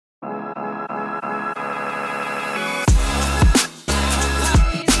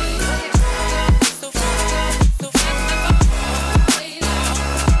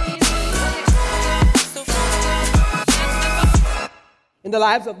in the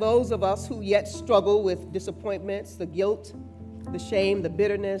lives of those of us who yet struggle with disappointments, the guilt, the shame, the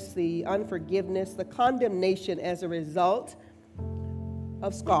bitterness, the unforgiveness, the condemnation as a result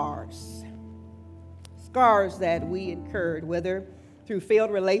of scars. Scars that we incurred, whether through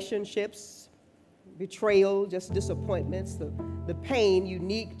failed relationships, betrayal, just disappointments, the pain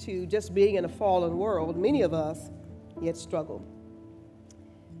unique to just being in a fallen world. Many of us yet struggle.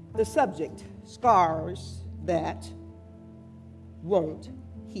 The subject, scars that won't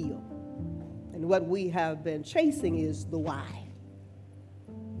heal. And what we have been chasing is the why.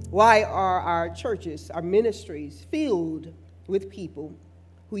 Why are our churches, our ministries filled with people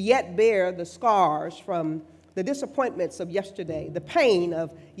who yet bear the scars from the disappointments of yesterday, the pain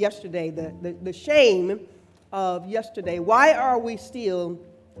of yesterday, the shame of yesterday? Why are we still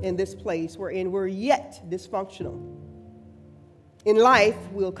in this place wherein we're yet dysfunctional? In life,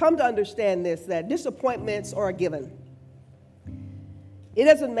 we'll come to understand this, that disappointments are a given. It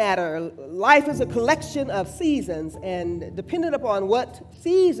doesn't matter. Life is a collection of seasons, and depending upon what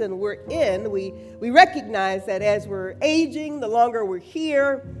season we're in, we recognize that as we're aging, the longer we're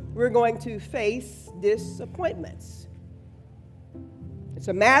here, we're going to face disappointments. It's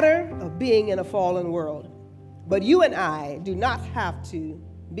a matter of being in a fallen world. But you and I do not have to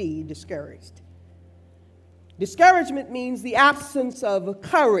be discouraged. Discouragement means the absence of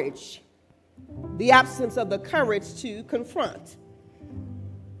courage, the absence of the courage to confront.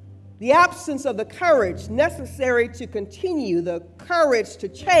 The absence of the courage necessary to continue, the courage to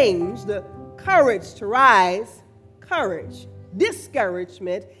change, the courage to rise, courage.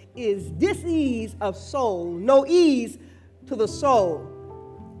 Discouragement is dis-ease of soul, no ease to the soul.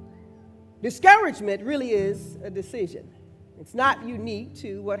 Discouragement really is a decision. It's not unique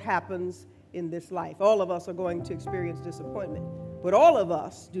to what happens in this life. All of us are going to experience disappointment, but all of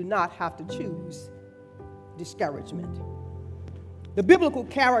us do not have to choose discouragement. The biblical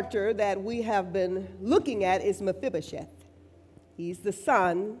character that we have been looking at is Mephibosheth. He's the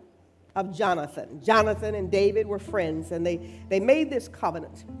son of Jonathan. Jonathan and David were friends, and they made this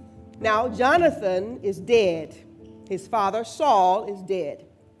covenant. Now, Jonathan is dead. His father, Saul, is dead.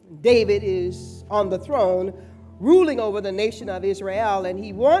 David is on the throne, ruling over the nation of Israel, and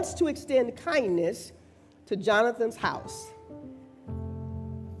he wants to extend kindness to Jonathan's house.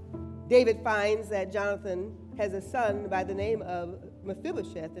 David finds that Jonathan has a son by the name of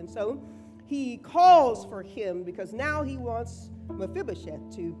Mephibosheth, and so he calls for him because now he wants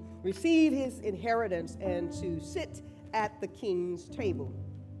Mephibosheth to receive his inheritance and to sit at the king's table.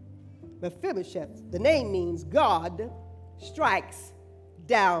 Mephibosheth, the name means God strikes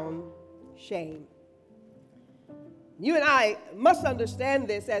down shame. You and I must understand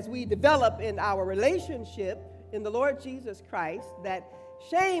this as we develop in our relationship in the Lord Jesus Christ, that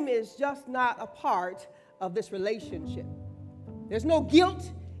shame is just not a part of this relationship. There's no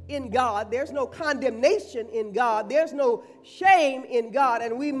guilt in God. There's no condemnation in God. There's no shame in God.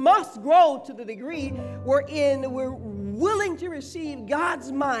 And we must grow to the degree wherein we're willing to receive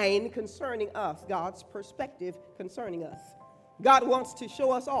God's mind concerning us, God's perspective concerning us. God wants to show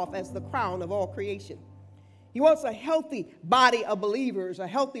us off as the crown of all creation. He wants a healthy body of believers, a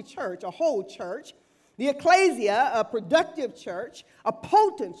healthy church, a whole church, the ecclesia, a productive church, a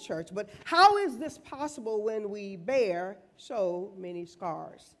potent church. But how is this possible when we bear so many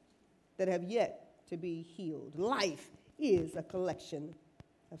scars that have yet to be healed? Life is a collection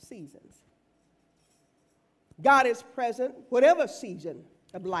of seasons. God is present whatever season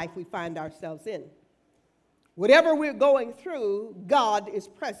of life we find ourselves in. Whatever we're going through, God is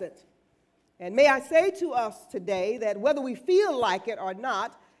present. And may I say to us today that whether we feel like it or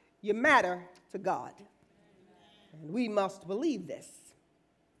not, you matter to God. And we must believe this.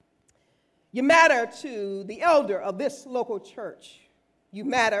 You matter to the elder of this local church. You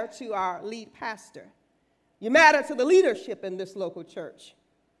matter to our lead pastor. You matter to the leadership in this local church.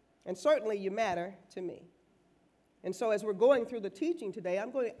 And certainly you matter to me. And so as we're going through the teaching today,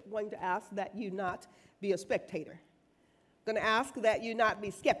 I'm going to ask that you not be a spectator. I'm going to ask that you not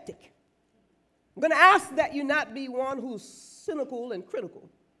be skeptic. I'm going to ask that you not be one who's cynical and critical.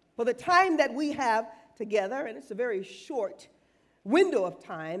 For the time that we have together, and it's a very short window of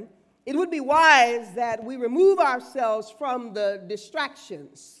time, it would be wise that we remove ourselves from the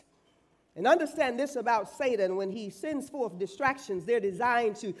distractions. And understand this about Satan: when he sends forth distractions, they're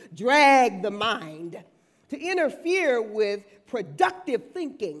designed to drag the mind, to interfere with productive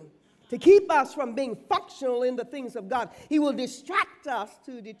thinking, to keep us from being functional in the things of God. He will distract us,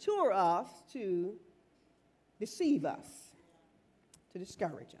 to detour us, to deceive us, to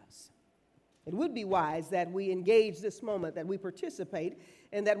discourage us. It would be wise that we engage this moment, that we participate,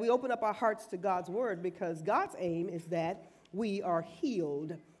 and that we open up our hearts to God's word, because God's aim is that we are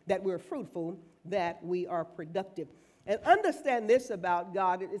healed, that we're fruitful, that we are productive. And understand this about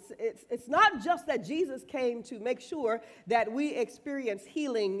God. It's not just that Jesus came to make sure that we experience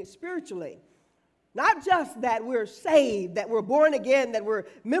healing spiritually. Not just that we're saved, that we're born again, that we're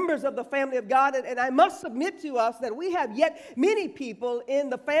members of the family of God. And I must submit to us that we have yet many people in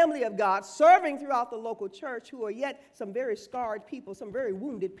the family of God serving throughout the local church who are yet some very scarred people, some very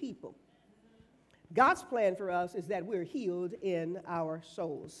wounded people. God's plan for us is that we're healed in our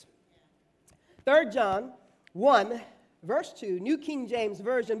souls. 3 John 1, verse 2, New King James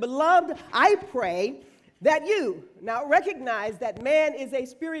Version, beloved, I pray that you now recognize that man is a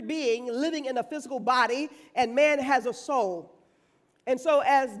spirit being living in a physical body, and man has a soul. And so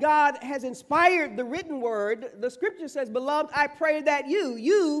as God has inspired the written word, the scripture says, beloved, I pray that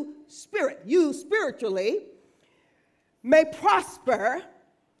you spiritually, may prosper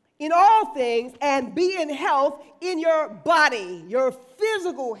in all things and be in health in your body. Your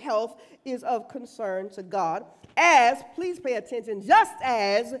physical health is of concern to God, as, please pay attention, just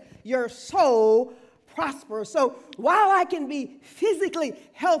as your soul prosper. So while I can be physically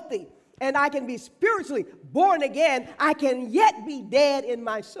healthy and I can be spiritually born again, I can yet be dead in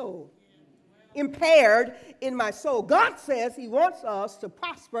my soul, impaired in my soul. God says he wants us to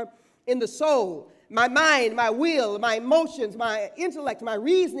prosper in the soul, my mind, my will, my emotions, my intellect, my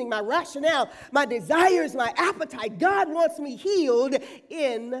reasoning, my rationale, my desires, my appetite. God wants me healed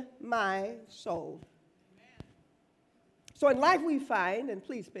in my soul. So in life we find, and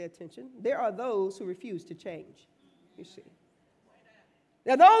please pay attention, there are those who refuse to change, you see.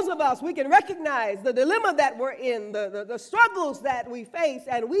 Now those of us, we can recognize the dilemma that we're in, the struggles that we face,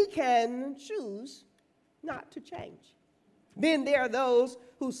 and we can choose not to change. Then there are those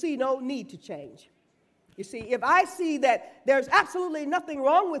who see no need to change. You see, if I see that there's absolutely nothing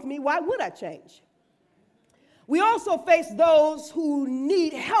wrong with me, why would I change? We also face those who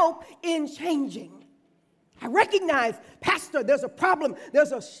need help in changing. I recognize, Pastor, there's a problem,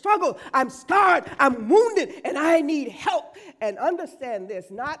 there's a struggle, I'm scarred, I'm wounded, and I need help. And understand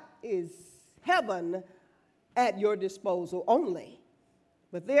this, not is heaven at your disposal only,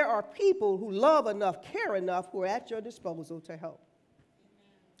 but there are people who love enough, care enough, who are at your disposal to help.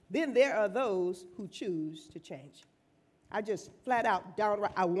 Then there are those who choose to change. I just flat out,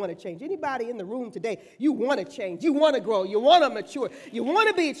 downright, I want to change. Anybody in the room today, you want to change, you want to grow, you want to mature, you want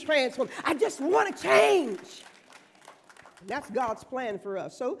to be transformed. I just want to change. And that's God's plan for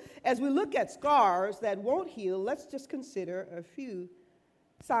us. So as we look at scars that won't heal, let's just consider a few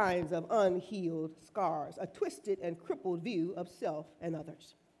signs of unhealed scars, a twisted and crippled view of self and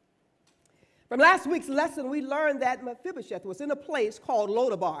others. From last week's lesson, we learned that Mephibosheth was in a place called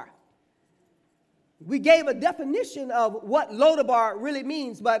Lodabar. We gave a definition of what Lodabar really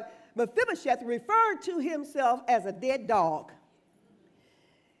means, but Mephibosheth referred to himself as a dead dog.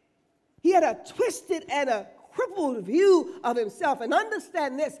 He had a twisted and a crippled view of himself. And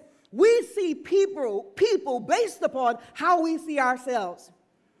understand this, we see people based upon how we see ourselves.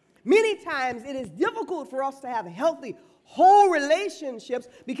 Many times it is difficult for us to have healthy, whole relationships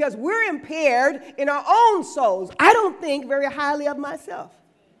because we're impaired in our own souls. I don't think very highly of myself.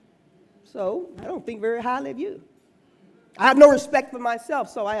 So I don't think very highly of you. I have no respect for myself,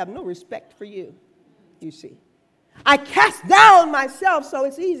 so I have no respect for you, you see. I cast down myself, so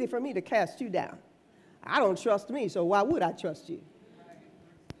it's easy for me to cast you down. I don't trust me, so why would I trust you?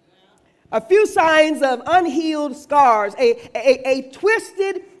 A few signs of unhealed scars, a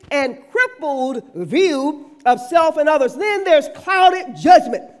twisted and crippled view of self and others. Then there's clouded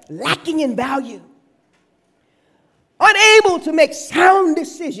judgment, lacking in value, unable to make sound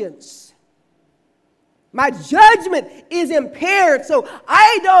decisions. My judgment is impaired, so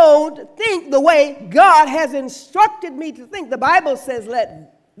I don't think the way God has instructed me to think. The Bible says,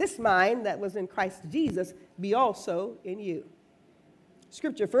 let this mind that was in Christ Jesus be also in you.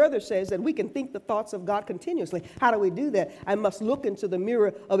 Scripture further says that we can think the thoughts of God continuously. How do we do that? I must look into the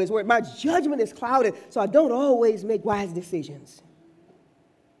mirror of his word. My judgment is clouded, so I don't always make wise decisions.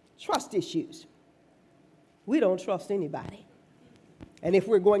 Trust issues. We don't trust anybody. And if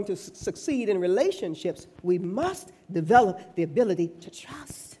we're going to succeed in relationships, we must develop the ability to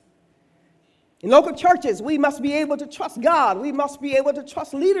trust. In local churches, we must be able to trust God. We must be able to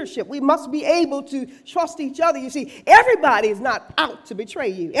trust leadership. We must be able to trust each other. You see, everybody is not out to betray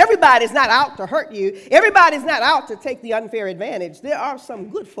you. Everybody's not out to hurt you. Everybody's not out to take the unfair advantage. There are some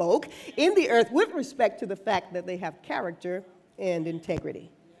good folk in the earth with respect to the fact that they have character and integrity.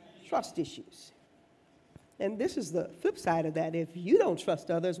 Trust issues. And this is the flip side of that. If you don't trust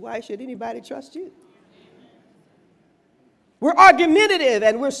others, why should anybody trust you? We're argumentative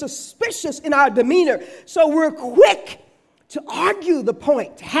and we're suspicious in our demeanor. So we're quick to argue the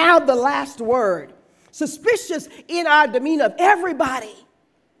point, to have the last word, suspicious in our demeanor of everybody,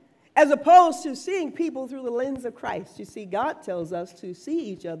 as opposed to seeing people through the lens of Christ. You see, God tells us to see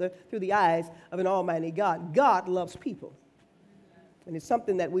each other through the eyes of an almighty God. God loves people, and it's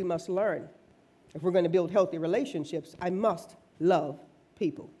something that we must learn. If we're going to build healthy relationships, I must love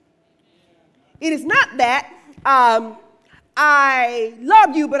people. It is not that I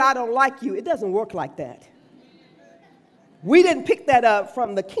love you, but I don't like you. It doesn't work like that. We didn't pick that up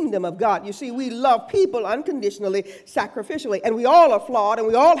from the kingdom of God. You see, we love people unconditionally, sacrificially, and we all are flawed, and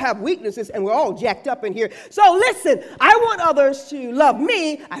we all have weaknesses, and we're all jacked up in here. So listen, I want others to love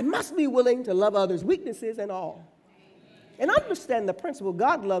me. I must be willing to love others' weaknesses and all. And understand the principle,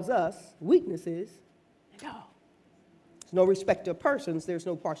 God loves us, weaknesses and all. There's no respect of persons. There's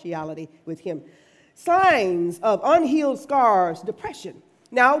no partiality with him. Signs of unhealed scars, depression.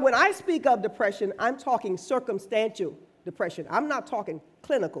 Now, when I speak of depression, I'm talking circumstantial depression. I'm not talking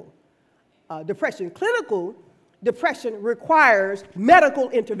clinical depression. Clinical depression requires medical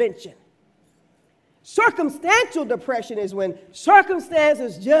intervention. Circumstantial depression is when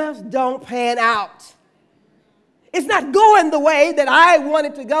circumstances just don't pan out. It's not going the way that I want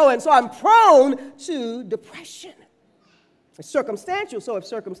it to go, and so I'm prone to depression. It's circumstantial, so if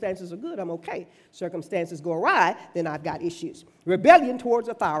circumstances are good, I'm okay. Circumstances go awry, then I've got issues. Rebellion towards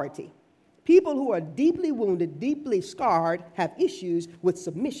authority. People who are deeply wounded, deeply scarred, have issues with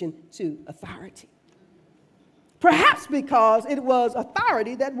submission to authority. Perhaps because it was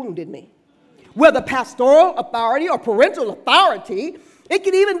authority that wounded me. Whether pastoral authority or parental authority, it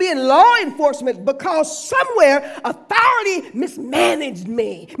could even be in law enforcement, because somewhere authority mismanaged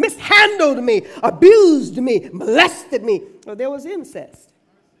me, mishandled me, abused me, molested me. Or there was incest.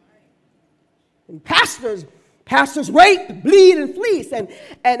 And pastors rape, bleed, and fleece, and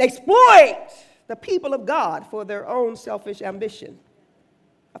exploit the people of God for their own selfish ambition.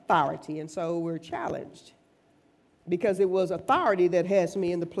 Authority. And so we're challenged, because it was authority that has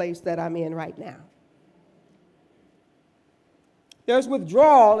me in the place that I'm in right now. There's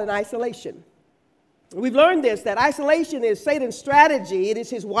withdrawal and isolation. We've learned this, that isolation is Satan's strategy. It is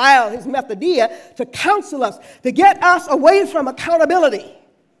his methodia to counsel us, to get us away from accountability,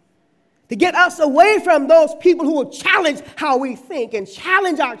 to get us away from those people who will challenge how we think and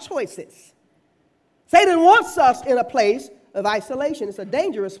challenge our choices. Satan wants us in a place of isolation. It's a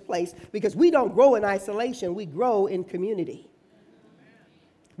dangerous place, because we don't grow in isolation. We grow in community.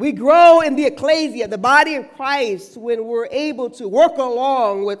 We grow in the ecclesia, the body of Christ, when we're able to work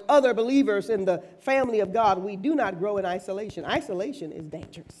along with other believers in the family of God. We do not grow in isolation. Isolation is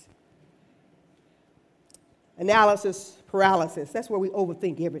dangerous. Analysis paralysis. That's where we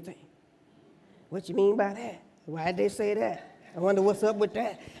overthink everything. What you mean by that? Why did they say that? I wonder what's up with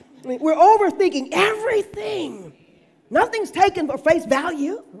that. I mean, we're overthinking everything. Nothing's taken for face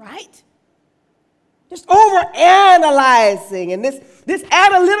value, right? Just overanalyzing. And this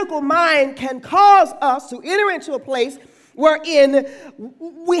analytical mind can cause us to enter into a place wherein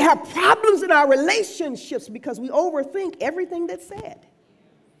we have problems in our relationships because we overthink everything that's said.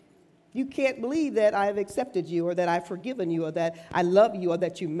 You can't believe that I've accepted you, or that I've forgiven you, or that I love you, or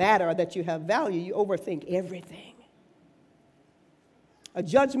that you matter, or that you have value. You overthink everything. A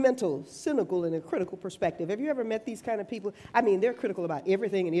judgmental, cynical, and a critical perspective. Have you ever met these kind of people? I mean, they're critical about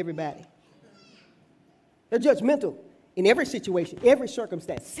everything and everybody. They're judgmental in every situation, every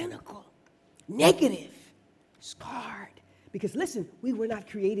circumstance. Cynical, negative, scarred. Because listen, we were not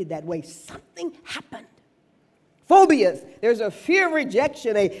created that way. Something happened. Phobias. There's a fear of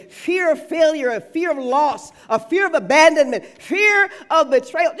rejection, a fear of failure, a fear of loss, a fear of abandonment, fear of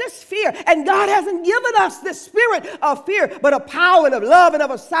betrayal, just fear. And God hasn't given us this spirit of fear, but a power and of love and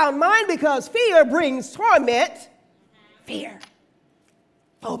of a sound mind, because fear brings torment. Fear.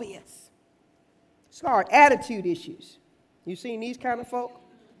 Phobias. Scarred. Attitude issues. You seen these kind of folk?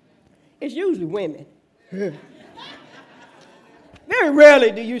 It's usually women. Very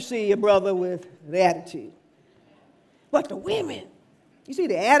rarely do you see a brother with the attitude. But the women, you see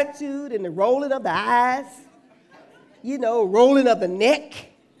the attitude and the rolling of the eyes, rolling of the neck,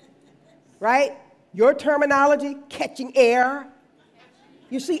 right? Your terminology, catching air.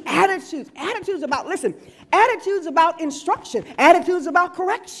 You see attitudes. Attitudes about instruction. Attitudes about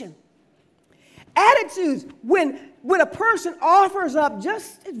correction. Attitudes when a person offers up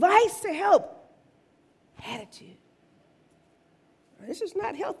just advice to help. Attitude. This is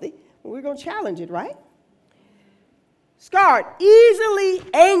not healthy. We're going to challenge it, right? Scarred, easily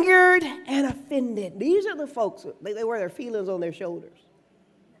angered and offended. These are the folks, they wear their feelings on their shoulders.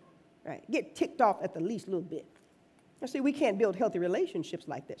 Right? Get ticked off at the least little bit. Now, see, we can't build healthy relationships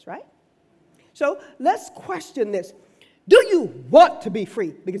like this, right? So let's question this. Do you want to be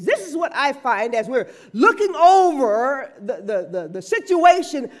free? Because this is what I find as we're looking over the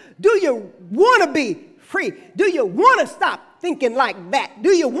situation. Do you want to be free? Do you want to stop thinking like that?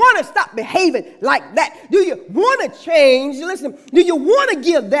 Do you want to stop behaving like that? Do you want to change? Listen, do you want to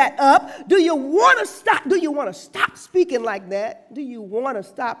give that up? Do you want to stop? Do you want to stop speaking like that? Do you want to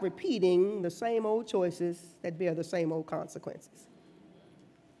stop repeating the same old choices that bear the same old consequences?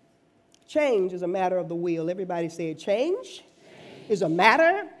 Change is a matter of the will. Everybody say change is a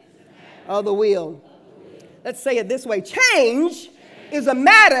matter of the will. Let's say it this way. Change is a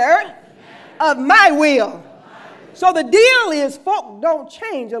matter of my will. So the deal is folk don't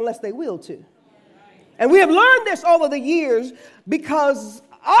change unless they will to. And we have learned this over the years because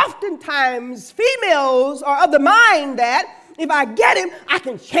oftentimes females are of the mind that if I get him, I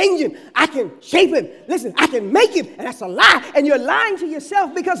can change him. I can shape him. Listen, I can make him. And that's a lie. And you're lying to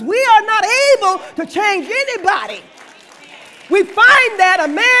yourself because we are not able to change anybody. We find that a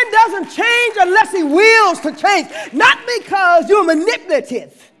man doesn't change unless he wills to change. Not because you're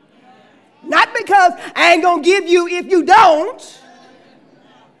manipulative. Not because I ain't going to give you if you don't.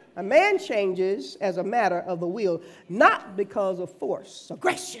 A man changes as a matter of the will, not because of force,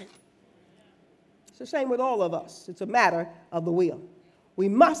 aggression. It's the same with all of us. It's a matter of the will. We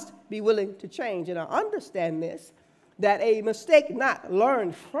must be willing to change. And I understand this, that a mistake not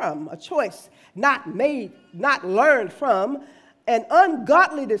learned from, a choice not made, not learned from, an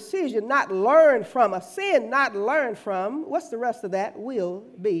ungodly decision not learned from, a sin not learned from, what's the rest of that? Will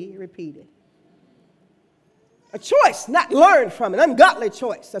be repeated. A choice not learned from, an ungodly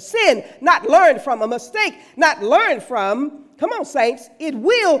choice, a sin not learned from, a mistake not learned from. Come on, saints, it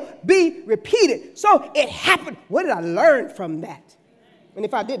will be repeated. So it happened. What did I learn from that? And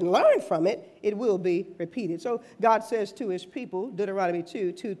if I didn't learn from it, it will be repeated. So God says to his people, Deuteronomy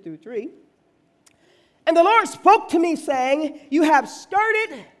 2:2-3, and the Lord spoke to me saying, you have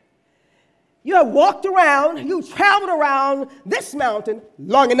skirted, you have walked around, you traveled around this mountain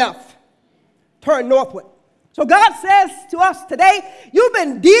long enough. Turn northward. So God says to us today, you've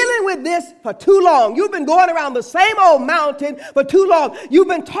been dealing with this for too long. You've been going around the same old mountain for too long. You've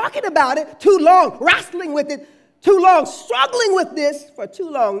been talking about it too long, wrestling with it too long, struggling with this for too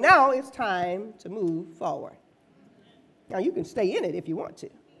long. Now it's time to move forward. Now you can stay in it if you want to.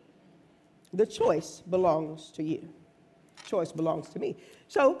 The choice belongs to you. Choice belongs to me.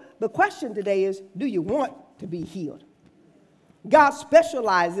 So the question today is, do you want to be healed? God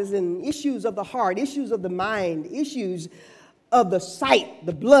specializes in issues of the heart, issues of the mind, issues of the sight,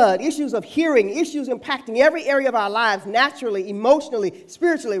 the blood, issues of hearing, issues impacting every area of our lives, naturally, emotionally,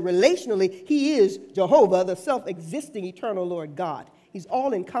 spiritually, relationally. He is Jehovah, the self-existing eternal Lord God. He's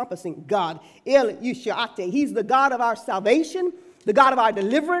all-encompassing God. El Yishate. He's the God of our salvation, the God of our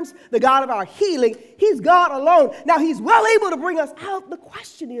deliverance, the God of our healing. He's God alone. Now, he's well able to bring us out. The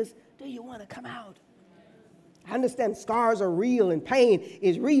question is, do you want to come out? I understand scars are real and pain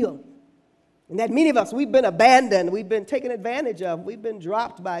is real. And that many of us, we've been abandoned, we've been taken advantage of, we've been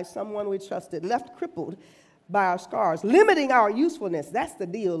dropped by someone we trusted, left crippled by our scars, limiting our usefulness. That's the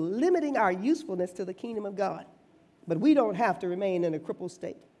deal, limiting our usefulness to the kingdom of God. But we don't have to remain in a crippled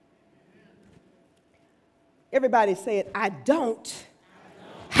state. Everybody say it, I don't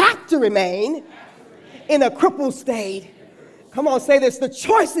have to remain in a crippled state. Come on, say this, the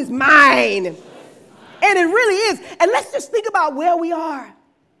choice is mine. And it really is. And let's just think about where we are.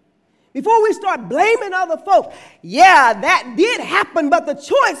 Before we start blaming other folks, yeah, that did happen, but the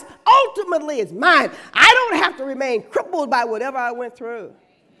choice ultimately is mine. I don't have to remain crippled by whatever I went through.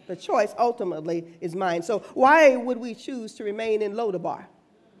 The choice ultimately is mine. So why would we choose to remain in Lodabar?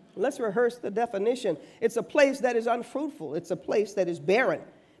 Let's rehearse the definition. It's a place that is unfruitful. It's a place that is barren,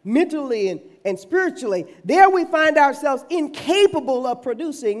 mentally and spiritually. There we find ourselves incapable of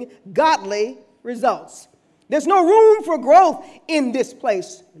producing godly results. There's no room for growth in this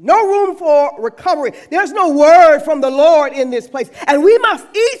place. No room for recovery. There's no word from the Lord in this place. And we must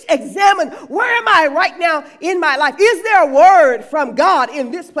each examine, where am I right now in my life? Is there a word from God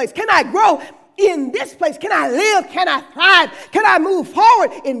in this place? Can I grow in this place? Can I live? Can I thrive? Can I move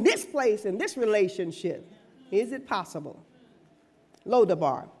forward in this place, in this relationship? Is it possible?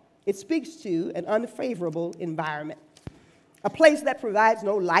 Lodabar. It speaks to an unfavorable environment. A place that provides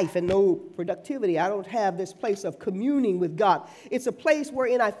no life and no productivity. I don't have this place of communing with God. It's a place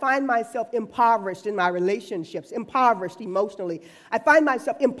wherein I find myself impoverished in my relationships, impoverished emotionally. I find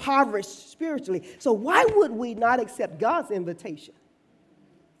myself impoverished spiritually. So why would we not accept God's invitation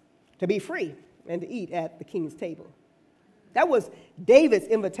to be free and to eat at the King's table? That was David's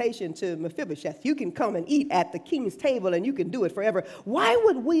invitation to Mephibosheth. You can come and eat at the king's table and you can do it forever. Why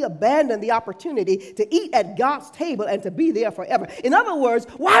would we abandon the opportunity to eat at God's table and to be there forever? In other words,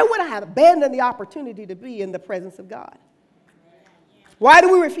 why would I abandon the opportunity to be in the presence of God? Why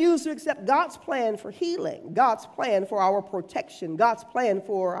do we refuse to accept God's plan for healing, God's plan for our protection, God's plan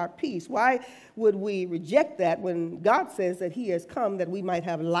for our peace? Why would we reject that when God says that he has come that we might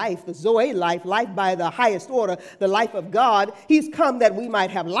have life, the Zoe life, life by the highest order, the life of God? He's come that we might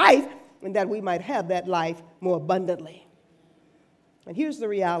have life and that we might have that life more abundantly. And here's the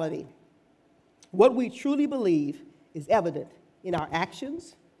reality. What we truly believe is evident in our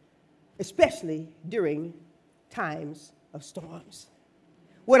actions, especially during times of storms.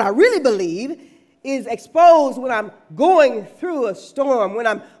 What I really believe is exposed when I'm going through a storm, when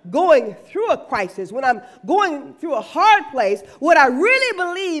I'm going through a crisis, when I'm going through a hard place. What I really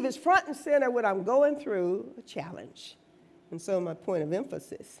believe is front and center when I'm going through a challenge. And so my point of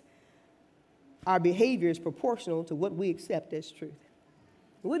emphasis, our behavior is proportional to what we accept as truth.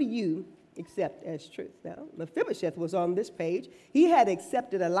 What do you accept as truth? Now, Mephibosheth was on this page. He had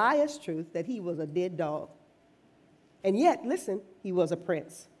accepted Eliah's truth that he was a dead dog. And yet, listen, he was a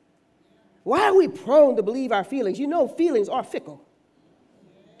prince. Why are we prone to believe our feelings? You know, feelings are fickle.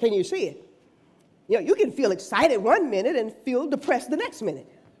 Can you see it? You know, you can feel excited one minute and feel depressed the next minute.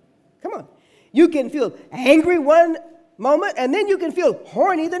 Come on. You can feel angry one moment and then you can feel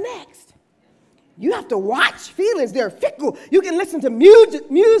horny the next. You have to watch feelings. They're fickle. You can listen to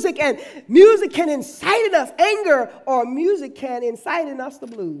music and music can incite in us anger, or music can incite in us the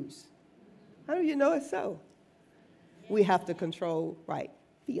blues. How do you know it's so? We have to control right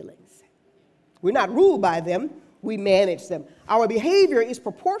feelings. We're not ruled by them. We manage them. Our behavior is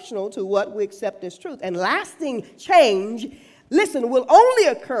proportional to what we accept as truth. And lasting change, listen, will only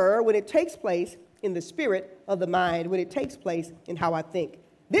occur when it takes place in the spirit of the mind, when it takes place in how I think.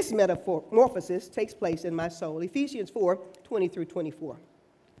 This metamorphosis takes place in my soul. Ephesians 4:20-24.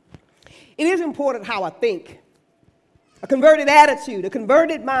 It is important how I think. A converted attitude, a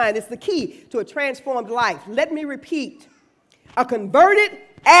converted mind is the key to a transformed life. Let me repeat. A converted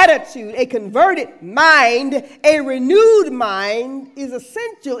attitude, a converted mind, a renewed mind is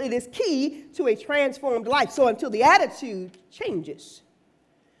essential. It is key to a transformed life. So until the attitude changes,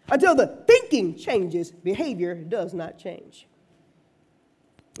 until the thinking changes, behavior does not change.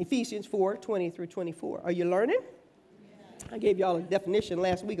 Ephesians 4:20-24. Are you learning? I gave y'all a definition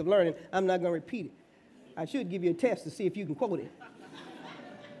last week of learning. I'm not going to repeat it. I should give you a test to see if you can quote it.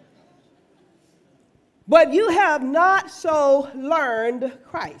 But you have not so learned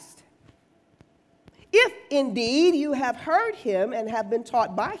Christ. If indeed you have heard him and have been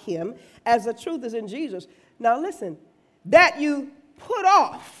taught by him, as the truth is in Jesus. Now listen, that you put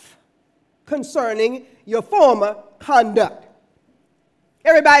off concerning your former conduct.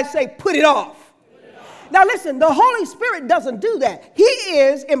 Everybody say, put it off. Now listen, the Holy Spirit doesn't do that. He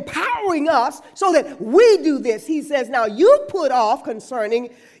is empowering us so that we do this. He says, now you put off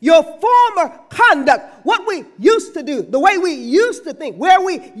concerning your former conduct, what we used to do, the way we used to think, where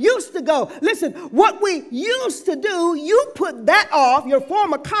we used to go. Listen, what we used to do, you put that off, your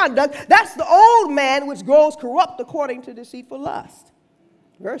former conduct. That's the old man which grows corrupt according to deceitful lust.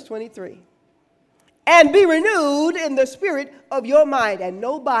 Verse 23. And be renewed in the spirit of your mind. And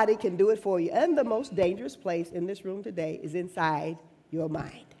nobody can do it for you. And the most dangerous place in this room today is inside your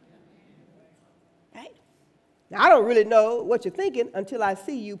mind. Right? Now, I don't really know what you're thinking until I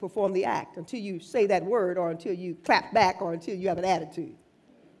see you perform the act, until you say that word, or until you clap back, or until you have an attitude.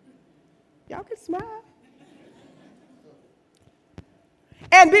 Y'all can smile.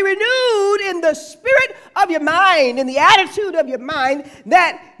 And be renewed in the spirit of your mind, in the attitude of your mind,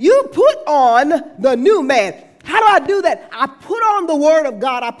 that you put on the new man. How do I do that? I put on the word of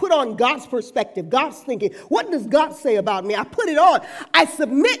God. I put on God's perspective, God's thinking. What does God say about me? I put it on. I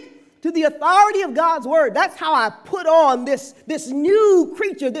submit to the authority of God's word. That's how I put on this new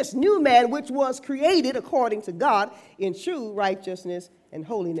creature, this new man, which was created according to God in true righteousness and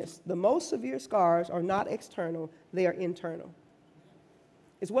holiness. The most severe scars are not external, they are internal.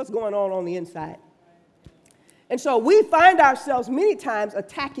 It's what's going on the inside. And so we find ourselves many times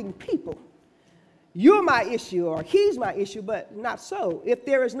attacking people. You're my issue, or he's my issue, but not so. If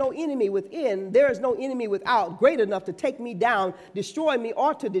there is no enemy within, there is no enemy without great enough to take me down, destroy me,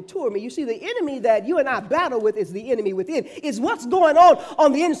 or to detour me. You see, the enemy that you and I battle with is the enemy within. It's what's going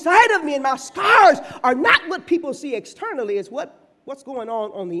on the inside of me, and my scars are not what people see externally. It's what's going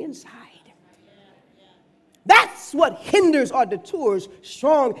on the inside. That's what hinders or detours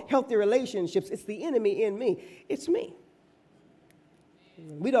strong, healthy relationships. It's the enemy in me. It's me.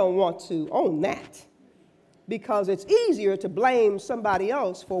 We don't want to own that. because it's easier to blame somebody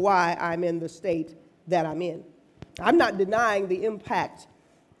else for why I'm in the state that I'm in. I'm not denying the impact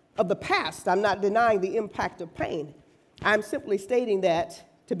of the past. I'm not denying the impact of pain. I'm simply stating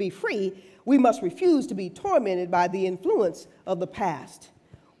that to be free, we must refuse to be tormented by the influence of the past.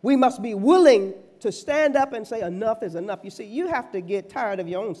 We must be willing to stand up and say enough is enough. You see, you have to get tired of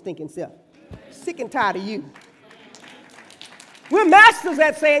your own stinking self. Sick and tired of you. We're masters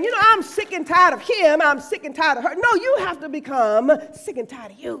at saying, I'm sick and tired of him. I'm sick and tired of her. No, you have to become sick and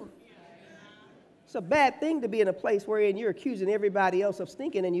tired of you. It's a bad thing to be in a place wherein you're accusing everybody else of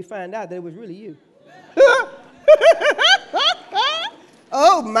stinking and you find out that it was really you.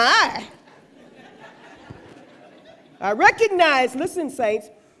 Oh, my. I recognize, listen, saints,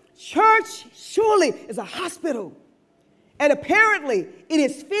 church surely is a hospital. And apparently it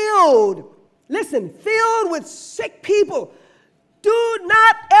is filled with sick people. Do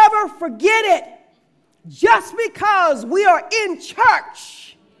not ever forget it. Just because we are in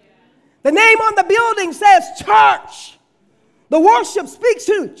church, the name on the building says church. The worship speaks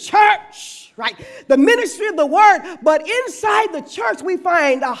to church, right? The ministry of the word. But inside the church, we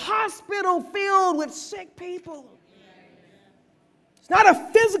find a hospital filled with sick people. It's not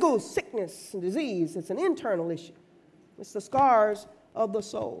a physical sickness and disease. It's an internal issue. It's the scars of the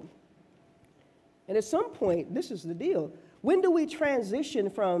soul. And at some point, this is the deal. When do we transition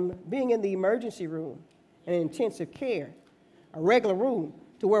from being in the emergency room and intensive care, a regular room,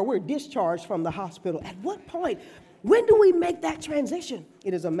 to where we're discharged from the hospital? At what point? When do we make that transition?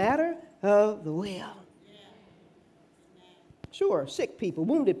 It is a matter of the will. Sure, sick people,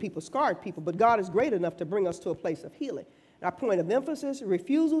 wounded people, scarred people, but God is great enough to bring us to a place of healing. Our point of emphasis,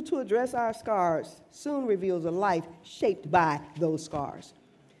 refusal to address our scars soon reveals a life shaped by those scars.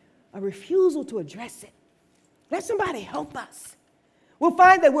 A refusal to address it. Let somebody help us. We'll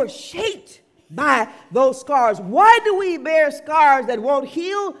find that we're shaped by those scars. Why do we bear scars that won't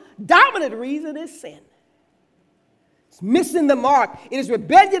heal? Dominant reason is sin. It's missing the mark. It is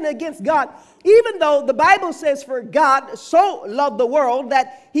rebellion against God. Even though the Bible says, for God so loved the world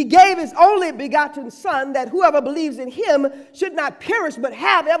that he gave his only begotten son, that whoever believes in him should not perish but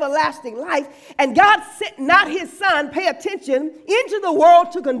have everlasting life. And God sent not his son, pay attention, into the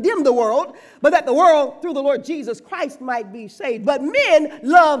world to condemn the world, but that the world through the Lord Jesus Christ might be saved. But men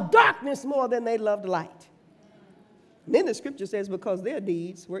love darkness more than they loved light. And then the scripture says, because their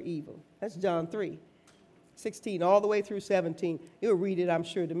deeds were evil. That's John 3:16 all the way through 17. You'll read it, I'm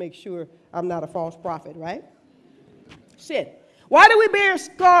sure, to make sure I'm not a false prophet, right? Sin. Why do we bear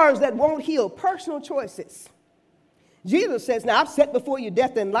scars that won't heal? Personal choices. Jesus says, now I've set before you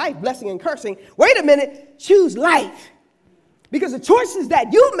death and life, blessing and cursing. Wait a minute, choose life. Because the choices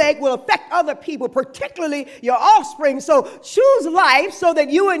that you make will affect other people, particularly your offspring. So choose life so that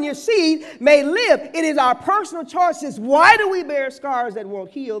you and your seed may live. It is our personal choices. Why do we bear scars that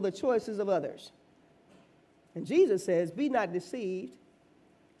won't heal? The choices of others. And Jesus says, be not deceived.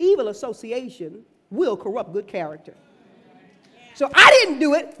 Evil association will corrupt good character. So I didn't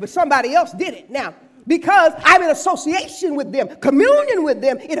do it, but somebody else did it. Now, because I'm in association with them, communion with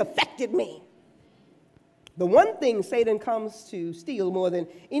them, it affected me. The one thing Satan comes to steal more than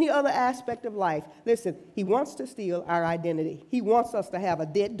any other aspect of life, listen, he wants to steal our identity. He wants us to have a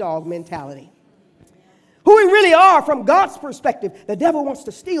dead dog mentality. Who we really are from God's perspective, the devil wants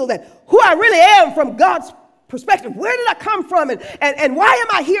to steal that. Who I really am from God's perspective. Where did I come from? And why am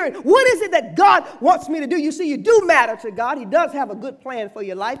I here? And what is it that God wants me to do? You see, you do matter to God. He does have a good plan for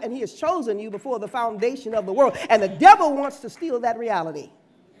your life, and he has chosen you before the foundation of the world. And the devil wants to steal that reality.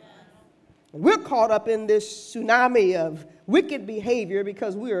 And we're caught up in this tsunami of wicked behavior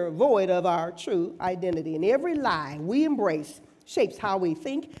because we are void of our true identity. And every lie we embrace shapes how we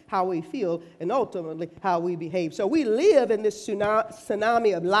think, how we feel, and ultimately how we behave. So we live in this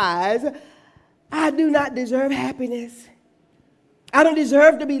tsunami of lies. I do not deserve happiness. I don't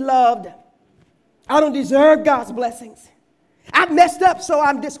deserve to be loved. I don't deserve God's blessings. I've messed up, so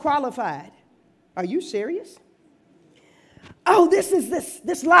I'm disqualified. Are you serious? Oh,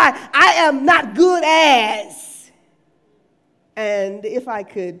 this lie. I am not good as. And if I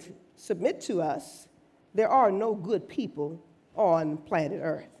could submit to us, there are no good people on planet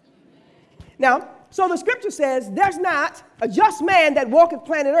Earth. Now, so the scripture says, there's not a just man that walketh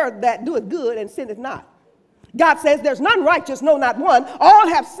planet Earth that doeth good and sinneth not. God says, there's none righteous, no, not one. All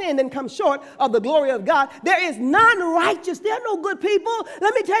have sinned and come short of the glory of God. There is none righteous. There are no good people.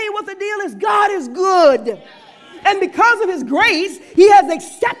 Let me tell you what the deal is. God is good. And because of his grace, he has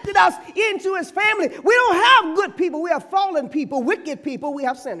accepted us into his family. We don't have good people. We have fallen people, wicked people. We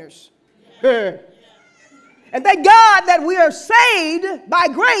have sinners. And thank God that we are saved by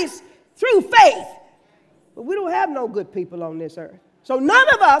grace through faith. But we don't have no good people on this earth. So none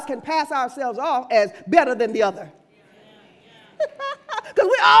of us can pass ourselves off as better than the other. Because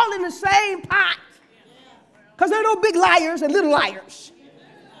we're all in the same pot. Because there are no big liars and little liars.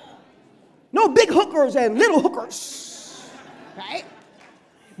 No big hookers and little hookers. Right?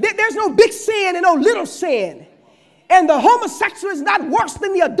 There's no big sin and no little sin. And the homosexual is not worse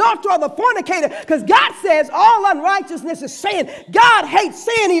than the adulterer or the fornicator, because God says all unrighteousness is sin. God hates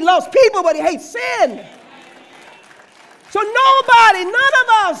sin. He loves people, but he hates sin. So nobody, none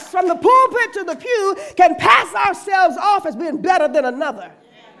of us, from the pulpit to the pew, can pass ourselves off as being better than another.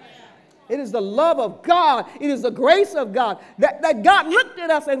 It is the love of God. It is the grace of God that God looked at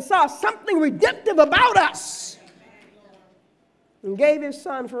us and saw something redemptive about us and gave his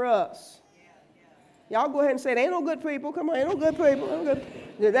son for us. Y'all go ahead and say, there ain't no good people. Come on, ain't no good people. No good.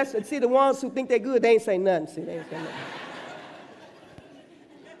 Yeah, see, the ones who think they're good, they ain't saying nothing. See, they ain't saying nothing.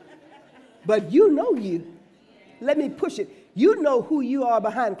 But you know you. Let me push it. You know who you are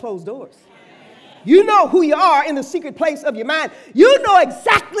behind closed doors. You know who you are in the secret place of your mind. You know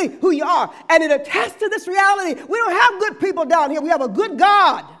exactly who you are. And it attests to this reality. We don't have good people down here. We have a good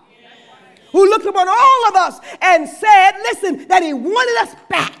God who looked upon all of us and said, listen, that he wanted us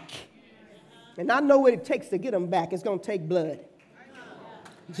back. And I know what it takes to get them back. It's going to take blood.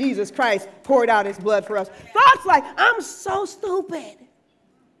 Jesus Christ poured out his blood for us. Thoughts like, I'm so stupid.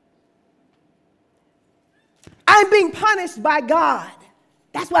 I'm being punished by God.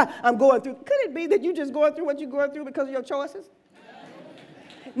 That's why I'm going through. Could it be that you're just going through what you're going through because of your choices?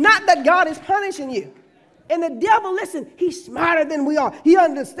 Not that God is punishing you. And the devil, listen, he's smarter than we are. He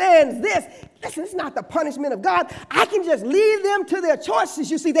understands this. Listen, it's not the punishment of God. I can just leave them to their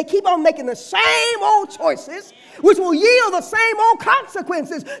choices. You see, they keep on making the same old choices, which will yield the same old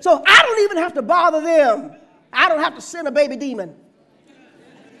consequences. So I don't even have to bother them. I don't have to send a baby demon.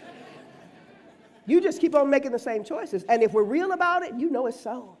 You just keep on making the same choices. And if we're real about it, you know it's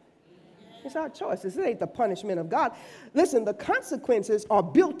so. It's our choices. It ain't the punishment of God. Listen, the consequences are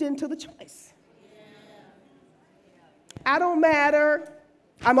built into the choice. I don't matter.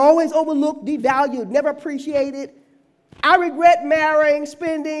 I'm always overlooked, devalued, never appreciated. I regret marrying,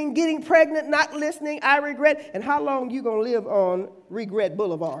 spending, getting pregnant, not listening. I regret. And how long you going to live on Regret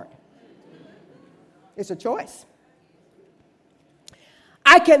Boulevard? It's a choice.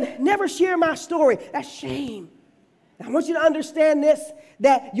 I can never share my story. That's shame. I want you to understand this,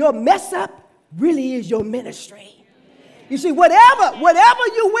 that your mess up really is your ministry. You see, whatever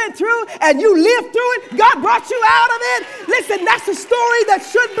you went through and you lived through it, God brought you out of it. Listen, that's a story that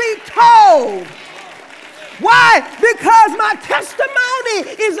should be told. Why? Because my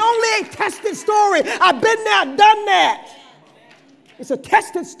testimony is only a tested story. I've been there, done that. It's a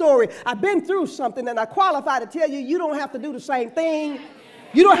tested story. I've been through something, and I qualify to tell you, you don't have to do the same thing.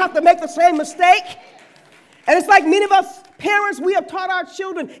 You don't have to make the same mistake. And it's like many of us parents, we have taught our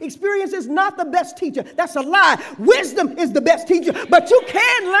children, experience is not the best teacher. That's a lie. Wisdom is the best teacher. But you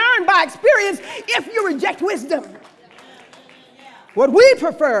can learn by experience if you reject wisdom. What we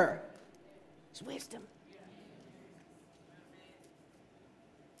prefer is wisdom.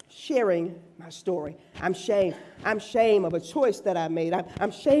 Sharing my story. I'm ashamed. I'm ashamed of a choice that I made. I'm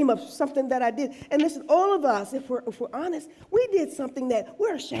ashamed of something that I did. And listen, all of us, if we're honest, we did something that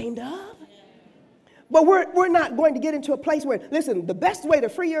we're ashamed of. But we're not going to get into a place where, listen, the best way to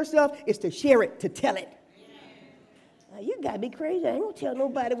free yourself is to share it, to tell it. Now, you got to be crazy. I ain't going to tell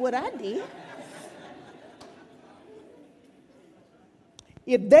nobody what I did.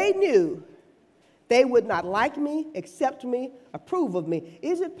 If they knew they would not like me, accept me, approve of me,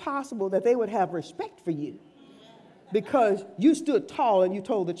 is it possible that they would have respect for you because you stood tall and you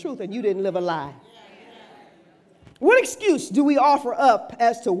told the truth and you didn't live a lie? What excuse do we offer up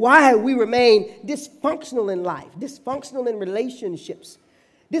as to why we remain dysfunctional in life, dysfunctional in relationships,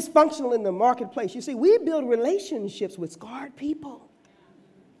 dysfunctional in the marketplace? You see, we build relationships with scarred people.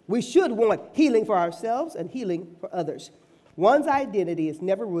 We should want healing for ourselves and healing for others. One's identity is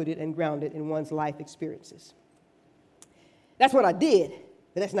never rooted and grounded in one's life experiences. That's what I did,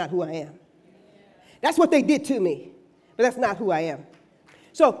 but that's not who I am. That's what they did to me, but that's not who I am.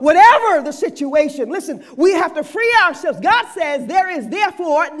 So whatever the situation, listen, we have to free ourselves. God says there is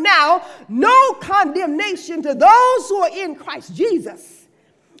therefore now no condemnation to those who are in Christ Jesus.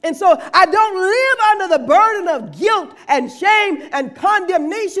 And so I don't live under the burden of guilt and shame and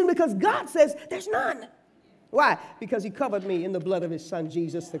condemnation because God says there's none. Why? Because he covered me in the blood of his son,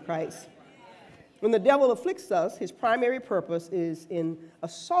 Jesus the Christ. When the devil afflicts us, his primary purpose is in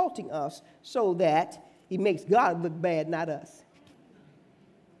assaulting us so that he makes God look bad, not us.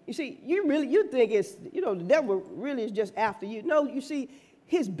 You see, you think it's, the devil really is just after you. No, you see,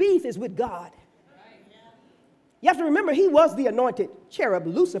 his beef is with God. You have to remember, he was the anointed cherub,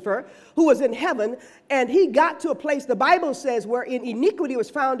 Lucifer, who was in heaven, and he got to a place, the Bible says, where iniquity was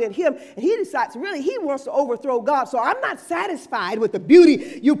found in him, and he decides, really, he wants to overthrow God. So I'm not satisfied with the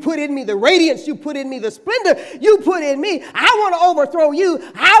beauty you put in me, the radiance you put in me, the splendor you put in me. I want to overthrow you.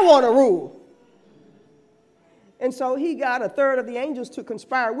 I want to rule. And so he got a third of the angels to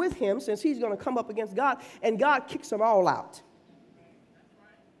conspire with him, since he's going to come up against God, and God kicks them all out.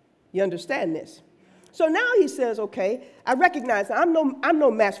 You understand this? So now he says, okay, I recognize I'm no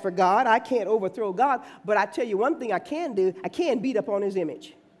match for God. I can't overthrow God. But I tell you one thing I can do. I can beat up on his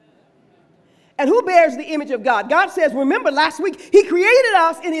image. And who bears the image of God? God says, remember last week, he created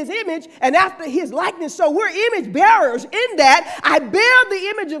us in his image and after his likeness. So we're image bearers in that. I bear the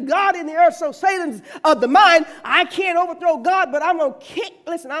image of God in the earth. So Satan's of the mind, I can't overthrow God, but I'm going to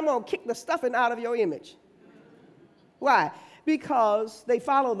kick the stuffing out of your image. Why? Because they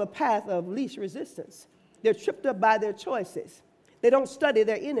follow the path of least resistance. They're tripped up by their choices. They don't study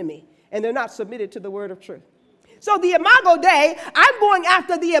their enemy, and they're not submitted to the word of truth. So the Imago Dei, I'm going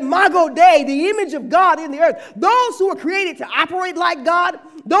after the Imago Dei, the image of God in the earth. Those who are created to operate like God,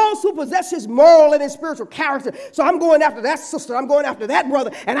 those who possess his moral and his spiritual character. So I'm going after that sister, I'm going after that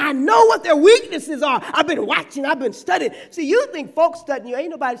brother, and I know what their weaknesses are. I've been watching, I've been studying. See, you think folks studying you. Ain't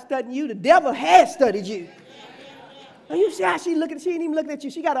nobody studying you. The devil has studied you. And you see how she ain't even looking at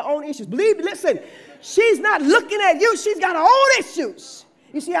you. She got her own issues. Believe me, listen, she's not looking at you. She's got her own issues.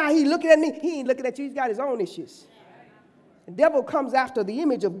 You see how he looking at me? He ain't looking at you. He's got his own issues. The devil comes after the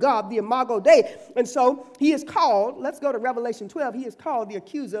image of God, the Imago Dei. And so he is called, let's go to Revelation 12, he is called the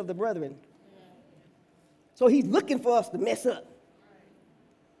accuser of the brethren. So he's looking for us to mess up.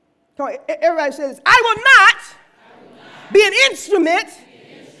 Come on, everybody says, I will not be an instrument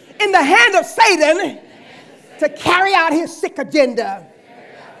in the hand of Satan to carry out his sick agenda.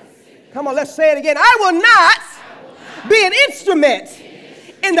 Come on, let's say it again. I will not be an instrument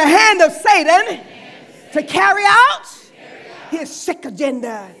in the hand of Satan to carry out his sick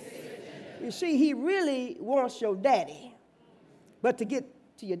agenda. You see, he really wants your daddy. But to get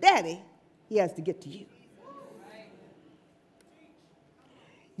to your daddy, he has to get to you.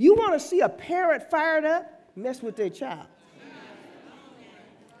 You want to see a parent fired up? Mess with their child.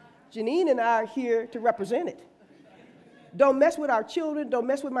 Janine and I are here to represent it. Don't mess with our children. Don't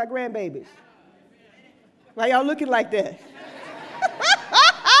mess with my grandbabies. Why y'all looking like that?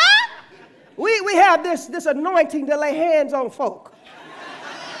 We have this anointing to lay hands on folk.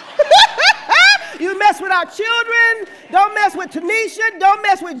 You mess with our children. Don't mess with Tanisha. Don't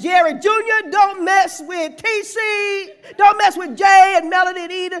mess with Jerry Jr. Don't mess with TC. Don't mess with Jay and Melody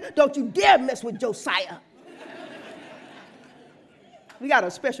and Eden. Don't you dare mess with Josiah. We got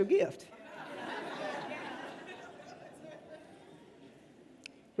a special gift.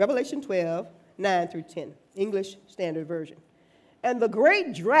 Revelation 12, 9 through 10, English Standard Version. And the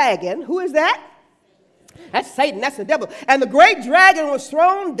great dragon, who is that? That's Satan, that's the devil. And the great dragon was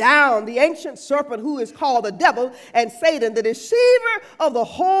thrown down, the ancient serpent who is called the devil and Satan, the deceiver of the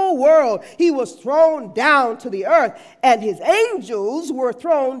whole world. He was thrown down to the earth, and his angels were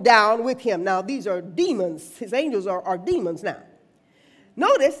thrown down with him. Now, these are demons. His angels are demons now.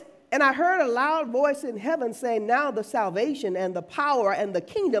 Notice, and I heard a loud voice in heaven saying, now the salvation and the power and the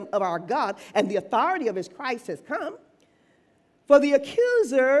kingdom of our God and the authority of his Christ has come. For the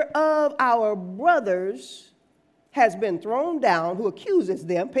accuser of our brothers has been thrown down, who accuses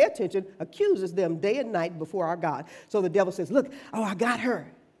them, pay attention, accuses them day and night before our God. So the devil says, look, I got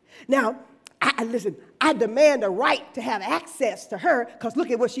her. Now, listen, I demand a right to have access to her because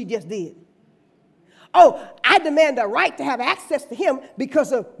look at what she just did. Oh, I demand a right to have access to him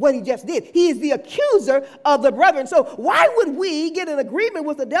because of what he just did. He is the accuser of the brethren. So why would we get in agreement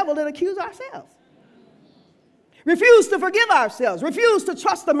with the devil and accuse ourselves? Refuse to forgive ourselves. Refuse to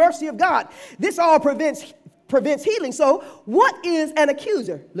trust the mercy of God. This all prevents healing. So what is an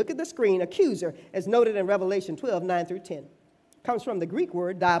accuser? Look at the screen. Accuser, as noted in Revelation 12, 9 through 10, comes from the Greek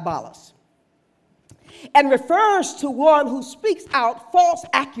word diabolos, and refers to one who speaks out false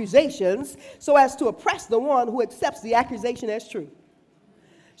accusations so as to oppress the one who accepts the accusation as true.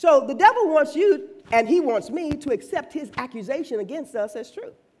 So the devil wants you, and he wants me, to accept his accusation against us as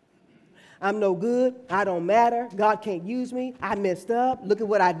true. I'm no good. I don't matter. God can't use me. I messed up. Look at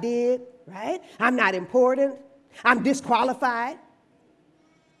what I did, right? I'm not important. I'm disqualified.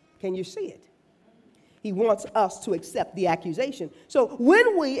 Can you see it? He wants us to accept the accusation. So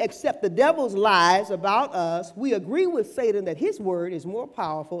when we accept the devil's lies about us, we agree with Satan that his word is more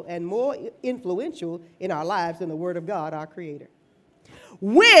powerful and more influential in our lives than the word of God, our Creator.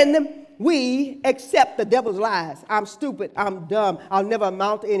 when we accept the devil's lies. I'm stupid. I'm dumb. I'll never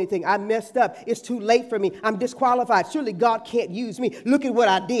amount to anything. I messed up. It's too late for me. I'm disqualified. Surely God can't use me. Look at what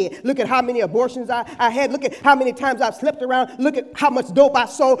I did. Look at how many abortions I had. Look at how many times I've slept around. Look at how much dope I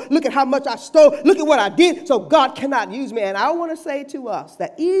sold. Look at how much I stole. Look at what I did. So God cannot use me. And I want to say to us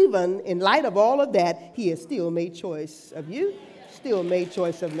that even in light of all of that, he has still made choice of you, still made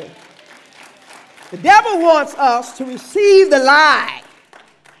choice of me. The devil wants us to receive the lie.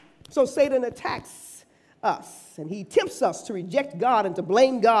 So Satan attacks us, and he tempts us to reject God and to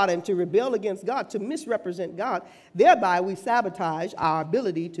blame God and to rebel against God, to misrepresent God. Thereby, we sabotage our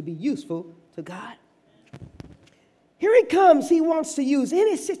ability to be useful to God. Here he comes. He wants to use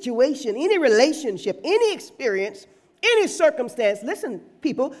any situation, any relationship, any experience, any circumstance, listen,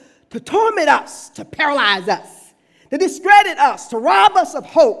 people, to torment us, to paralyze us, to discredit us, to rob us of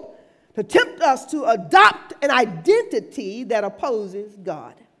hope, to tempt us to adopt an identity that opposes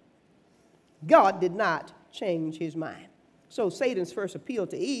God. God did not change his mind. So Satan's first appeal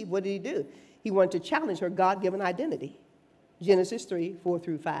to Eve, what did he do? He wanted to challenge her God-given identity. Genesis 3, 4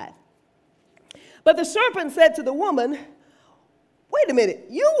 through 5. But the serpent said to the woman, wait a minute,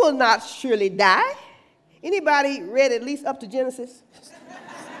 you will not surely die. Anybody read at least up to Genesis?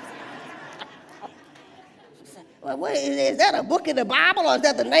 Well, wait, is that a book in the Bible or is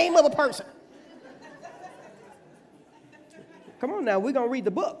that the name of a person? Come on now, we're going to read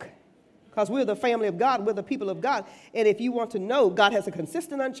the book. Because we're the family of God, we're the people of God. And if you want to know, God has a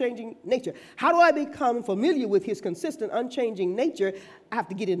consistent, unchanging nature. How do I become familiar with his consistent, unchanging nature? I have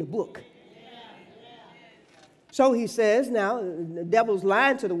to get in the book. So he says, now, the devil's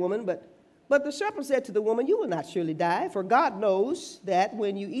lying to the woman, but the serpent said to the woman, you will not surely die, for God knows that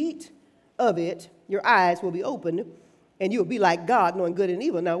when you eat of it, your eyes will be opened, and you'll be like God, knowing good and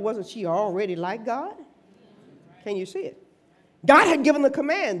evil. Now, wasn't she already like God? Can you see it? God had given the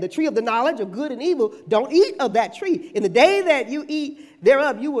command, the tree of the knowledge of good and evil, don't eat of that tree. In the day that you eat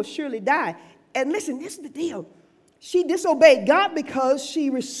thereof, you will surely die. And listen, this is the deal. She disobeyed God because she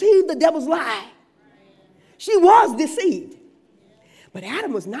received the devil's lie. She was deceived. But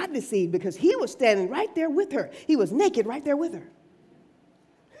Adam was not deceived because he was standing right there with her. He was naked right there with her.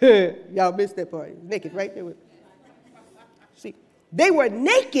 Y'all missed that part. Naked right there with her. See, they were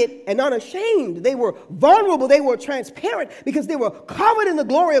naked and unashamed. They were vulnerable. They were transparent because they were covered in the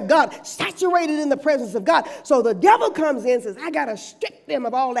glory of God, saturated in the presence of God. So the devil comes in and says, I got to strip them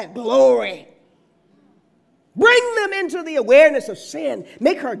of all that glory. Bring them into the awareness of sin.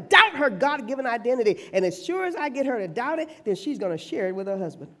 Make her doubt her God-given identity. And as sure as I get her to doubt it, then she's going to share it with her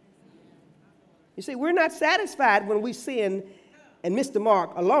husband. You see, we're not satisfied when we sin and miss the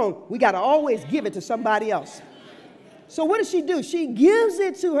mark alone. We got to always give it to somebody else. So what does she do? She gives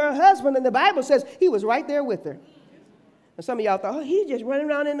it to her husband, and the Bible says he was right there with her. And some of y'all thought, oh, he's just running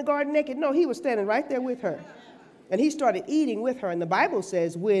around in the garden naked. No, he was standing right there with her. And he started eating with her. And the Bible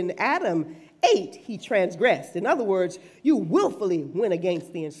says when Adam ate, he transgressed. In other words, you willfully went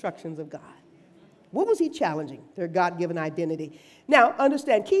against the instructions of God. What was he challenging? Their God-given identity. Now,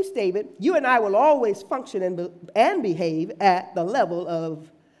 understand, key statement, you and I will always function and behave at the level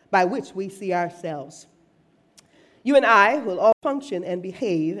by which we see ourselves. You and I will all function and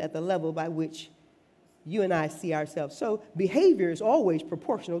behave at the level by which you and I see ourselves. So behavior is always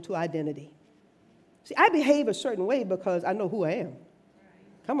proportional to identity. See, I behave a certain way because I know who I am.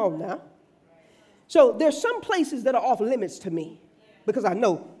 Come on now. So there's some places that are off limits to me because I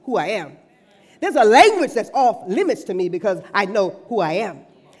know who I am. There's a language that's off limits to me because I know who I am.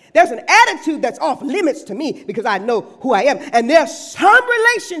 There's an attitude that's off limits to me because I know who I am. And there's some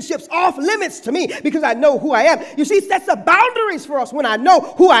relationships off limits to me because I know who I am. You see, that's the boundaries for us when I know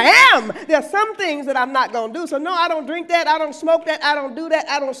who I am. There's some things that I'm not going to do. So no, I don't drink that. I don't smoke that. I don't do that.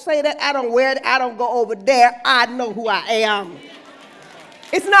 I don't say that. I don't wear that. I don't go over there. I know who I am.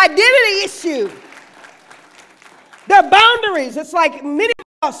 It's an identity issue. There are boundaries. It's like many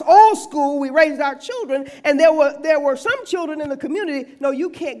us old school, we raised our children, and there were some children in the community, no, you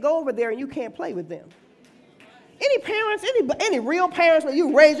can't go over there and you can't play with them. Any parents, any real parents, when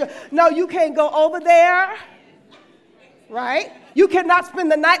you raise no, you can't go over there, right? You cannot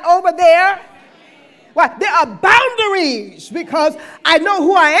spend the night over there. Why? There are boundaries because I know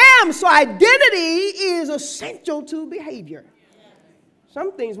who I am, so identity is essential to behavior.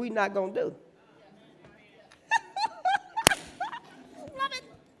 Some things we're not going to do.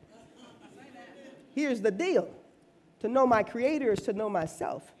 Here's the deal. To know my Creator is to know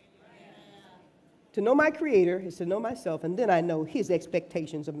myself. To know my Creator is to know myself, and then I know His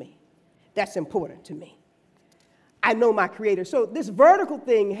expectations of me. That's important to me. I know my Creator. So this vertical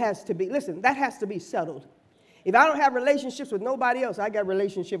thing has to be, listen, that has to be settled. If I don't have relationships with nobody else, I got a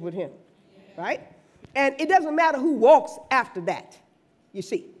relationship with him, right? And it doesn't matter who walks after that, you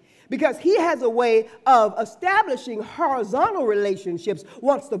see, because he has a way of establishing horizontal relationships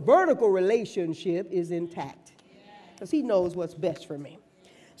once the vertical relationship is intact, because he knows what's best for me.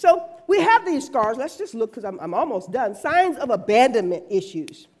 So we have these scars. Let's just look, because I'm almost done. Signs of abandonment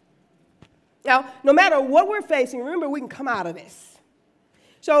issues. Now, no matter what we're facing, remember, we can come out of this.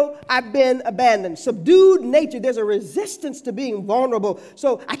 So I've been abandoned, subdued nature. There's a resistance to being vulnerable.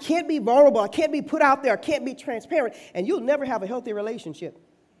 So I can't be vulnerable. I can't be put out there. I can't be transparent. And you'll never have a healthy relationship.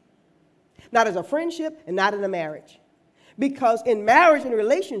 Not as a friendship and not in a marriage. Because in marriage and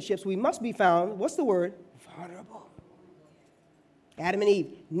relationships, we must be found, what's the word? Vulnerable. Adam and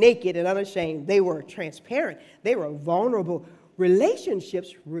Eve, naked and unashamed. They were transparent. They were vulnerable.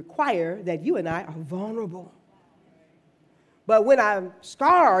 Relationships require that you and I are vulnerable. But when I'm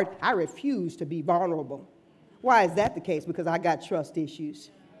scarred, I refuse to be vulnerable. Why is that the case? Because I got trust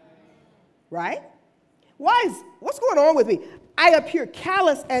issues. Right? What's going on with me? I appear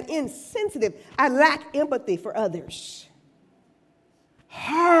callous and insensitive. I lack empathy for others.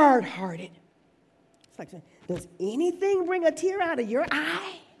 Hard-hearted. It's like saying, does anything bring a tear out of your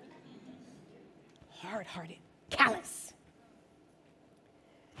eye? Hard-hearted. Callous.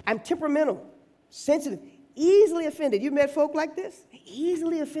 I'm temperamental, sensitive, easily offended. You met folk like this?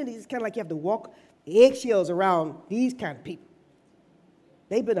 Easily offended. It's kind of like you have to walk eggshells around these kind of people.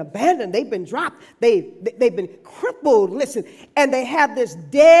 They've been abandoned. They've been dropped. They've been crippled. Listen, and they have this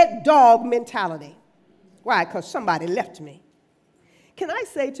dead dog mentality. Why? Because somebody left me. Can I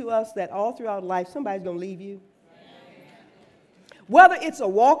say to us that all throughout life, somebody's going to leave you? Whether it's a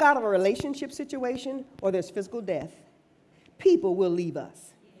walk out of a relationship situation or there's physical death, people will leave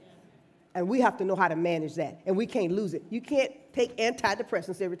us. And we have to know how to manage that. And we can't lose it. You can't take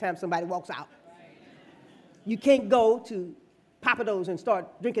antidepressants every time somebody walks out. You can't go to Papados and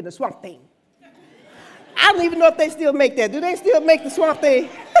start drinking the Swamp Thing. I don't even know if they still make that. Do they still make the Swamp Thing?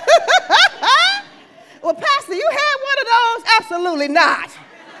 Well, Pastor, you had one of those? Absolutely not.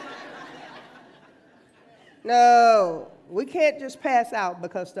 No, we can't just pass out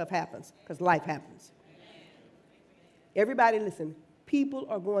because stuff happens, because life happens. Everybody listen. People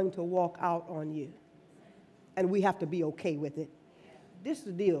are going to walk out on you, and we have to be okay with it. This is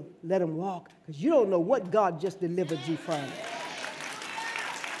the deal. Let them walk, because you don't know what God just delivered you from.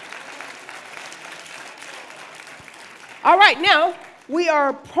 All right, now, we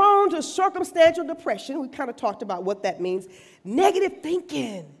are prone to circumstantial depression. We kind of talked about what that means. Negative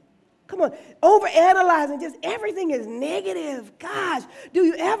thinking. Come on, overanalyzing, just everything is negative. Gosh, do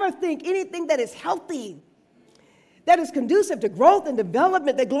you ever think anything that is healthy, that is conducive to growth and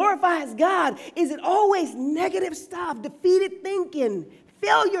development, that glorifies God? Is it always negative stuff, defeated thinking,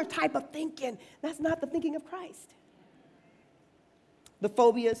 failure type of thinking? That's not the thinking of Christ. The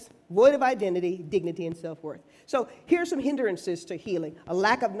phobias, void of identity, dignity, and self-worth. So here's some hindrances to healing. A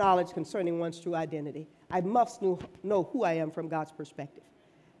lack of knowledge concerning one's true identity. I must know who I am from God's perspective.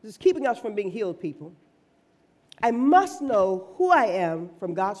 This is keeping us from being healed people. I must know who I am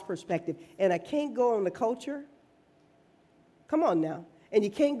from God's perspective, and I can't go on the culture. Come on now. And you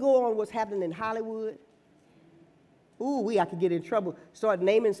can't go on what's happening in Hollywood. I could get in trouble. Start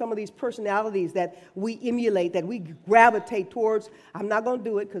naming some of these personalities that we emulate, that we gravitate towards. I'm not going to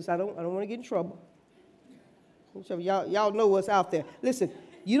do it because I don't want to get in trouble. So y'all know what's out there. Listen,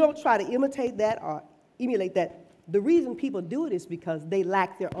 you don't try to imitate that or emulate that. The reason people do it is because they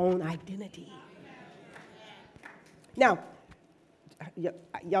lack their own identity. Now,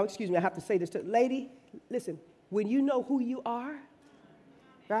 y'all excuse me, I have to say this to lady, listen. When you know who you are,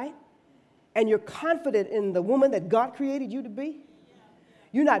 right, and you're confident in the woman that God created you to be,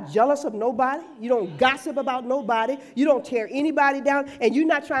 you're not jealous of nobody, you don't gossip about nobody, you don't tear anybody down, and you're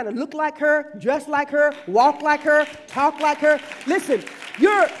not trying to look like her, dress like her, walk like her, talk like her. Listen,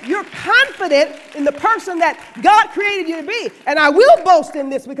 you're confident in the person that God created you to be. And I will boast in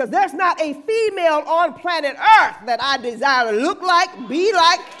this because there's not a female on planet Earth that I desire to look like, be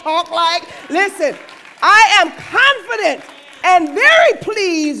like, talk like. Listen, I am confident and very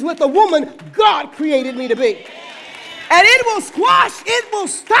pleased with the woman God created me to be. And it will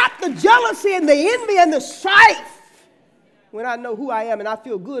stop the jealousy and the envy and the strife. When I know who I am and I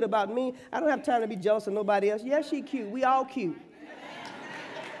feel good about me, I don't have time to be jealous of nobody else. Yeah, she cute. We all cute.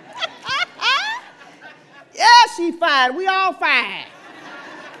 Yeah, she fine. We all fine.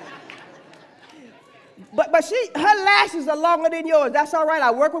 But her lashes are longer than yours. That's all right.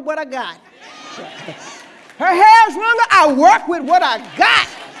 I work with what I got. Her hair's longer. I work with what I got.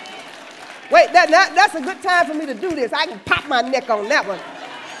 Wait, that's a good time for me to do this. I can pop my neck on that one.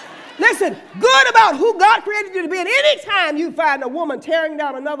 Listen, good about who God created you to be. And anytime you find a woman tearing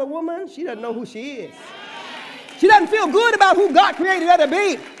down another woman, she doesn't know who she is. She doesn't feel good about who God created her to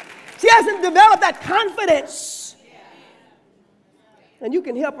be. She hasn't developed that confidence. And you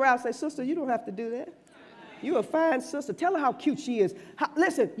can help her out and say, sister, you don't have to do that. You're a fine sister. Tell her how cute she is.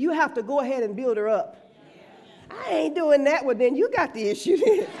 Listen, you have to go ahead and build her up. I ain't doing that. Well, then you got the issue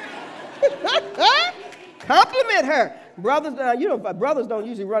then. Compliment her. Brothers, brothers don't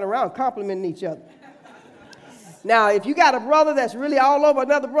usually run around complimenting each other. Now, if you got a brother that's really all over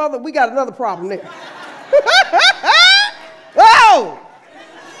another brother, we got another problem there. Oh!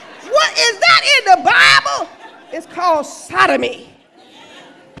 What is that in the Bible? It's called sodomy.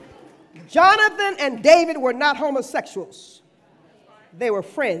 Jonathan and David were not homosexuals. They were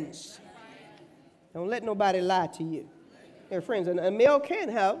friends. Don't let nobody lie to you. They're friends. And a male can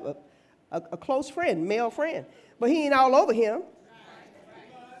have a close friend, male friend. But he ain't all over him.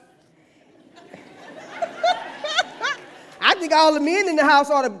 I think all the men in the house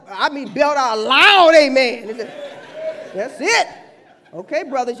ought to, belt out loud, amen. That's it. Okay,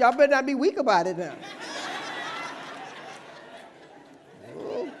 brothers, y'all better not be weak about it now.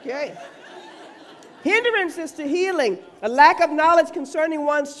 Okay. Hindrances to healing, a lack of knowledge concerning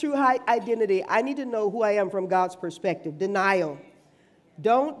one's true identity. I need to know who I am from God's perspective. Denial.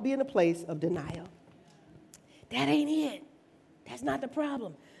 Don't be in a place of denial. That ain't it. That's not the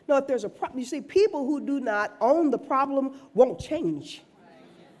problem. No, if there's a problem, you see, people who do not own the problem won't change.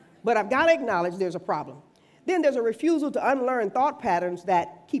 But I've got to acknowledge there's a problem. Then there's a refusal to unlearn thought patterns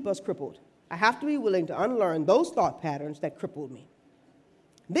that keep us crippled. I have to be willing to unlearn those thought patterns that crippled me.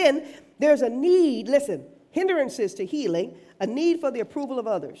 Then there's a need, listen, hindrances to healing, a need for the approval of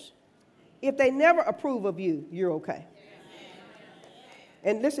others. If they never approve of you, you're okay.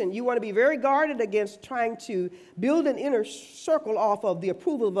 And listen, you want to be very guarded against trying to build an inner circle off of the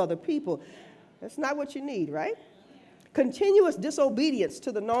approval of other people. That's not what you need, right? Continuous disobedience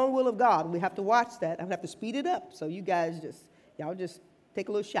to the known will of God. We have to watch that. I'm going to have to speed it up. So you guys y'all just take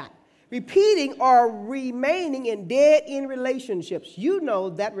a little shot. Repeating or remaining in dead-end relationships. You know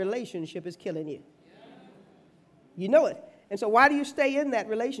that relationship is killing you. You know it. And so why do you stay in that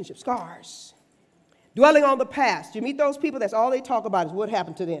relationship? Scars. Dwelling on the past. You meet those people, that's all they talk about is what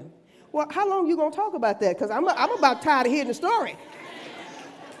happened to them. Well, how long are you going to talk about that? Because I'm about tired of hearing the story.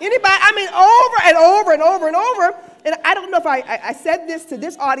 Anybody, over and over and over and over. And I don't know if I said this to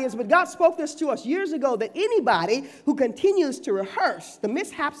this audience, but God spoke this to us years ago, that anybody who continues to rehearse the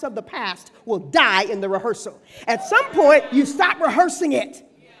mishaps of the past will die in the rehearsal. At some point, you stop rehearsing it.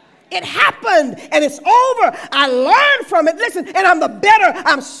 It happened, and it's over. I learned from it. Listen, and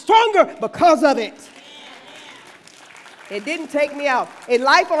I'm stronger because of it. It didn't take me out. In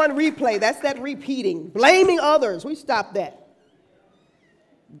life on replay, that's that repeating, blaming others. We stopped that.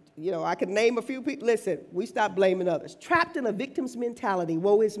 I could name a few people. Listen, we stopped blaming others. Trapped in a victim's mentality,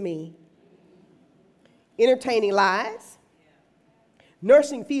 woe is me. Entertaining lies.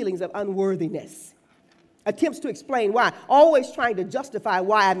 Nursing feelings of unworthiness. Attempts to explain why. Always trying to justify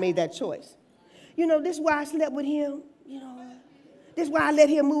why I made that choice. This is why I slept with him. This is why I let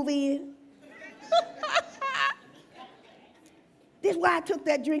him move in. This is why I took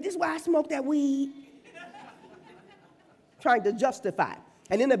that drink. This is why I smoked that weed. Trying to justify.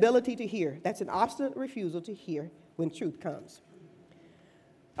 An inability to hear. That's an obstinate refusal to hear when truth comes.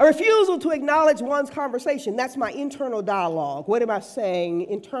 A refusal to acknowledge one's conversation. That's my internal dialogue. What am I saying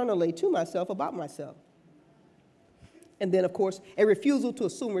internally to myself about myself? And then, of course, a refusal to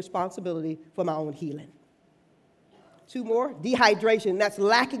assume responsibility for my own healing. Two more. Dehydration. That's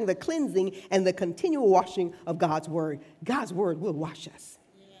lacking the cleansing and the continual washing of God's word. God's word will wash us.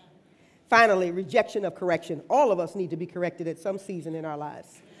 Finally, rejection of correction. All of us need to be corrected at some season in our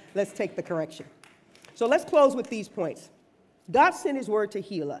lives. Let's take the correction. So let's close with these points. God sent his word to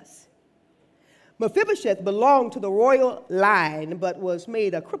heal us. Mephibosheth belonged to the royal line, but was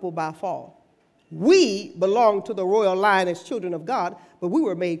made a cripple by a fall. We belong to the royal line as children of God, but we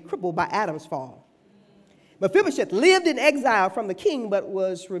were made crippled by Adam's fall. Mephibosheth lived in exile from the king, but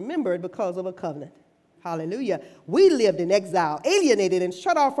was remembered because of a covenant. Hallelujah. We lived in exile, alienated and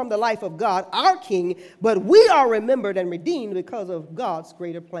shut off from the life of God, our king, but we are remembered and redeemed because of God's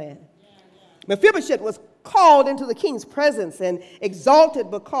greater plan. Mephibosheth was called into the king's presence and exalted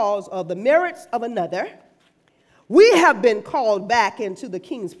because of the merits of another. We have been called back into the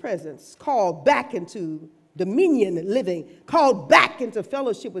king's presence, called back into dominion living, called back into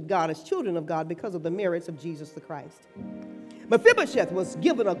fellowship with God as children of God because of the merits of Jesus the Christ. Mephibosheth was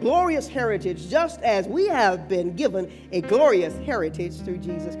given a glorious heritage just as we have been given a glorious heritage through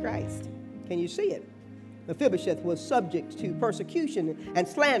Jesus Christ. Can you see it? Mephibosheth was subject to persecution and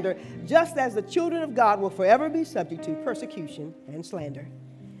slander, just as the children of God will forever be subject to persecution and slander.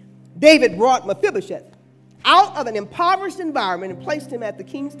 David brought Mephibosheth out of an impoverished environment and placed him at the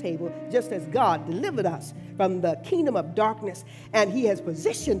king's table, just as God delivered us from the kingdom of darkness, and he has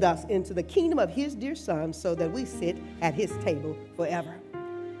positioned us into the kingdom of his dear son so that we sit at his table forever.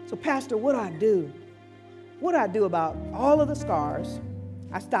 So, Pastor, what do I do? What do I do about all of the scars?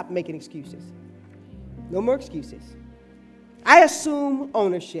 I stopped making excuses. No more excuses. I assume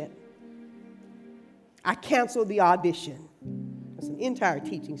ownership. I canceled the audition. It's an entire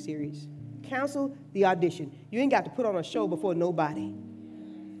teaching series. Cancel the audition. You ain't got to put on a show before nobody.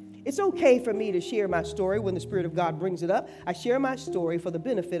 It's okay for me to share my story when the Spirit of God brings it up. I share my story for the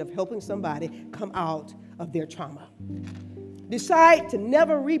benefit of helping somebody come out of their trauma. Decide to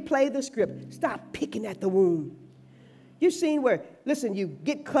never replay the script. Stop picking at the wound. You've seen where, listen, you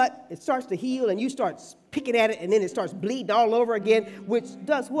get cut, it starts to heal, and you start picking at it, and then it starts bleeding all over again, which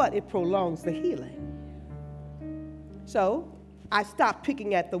does what? It prolongs the healing. So I stopped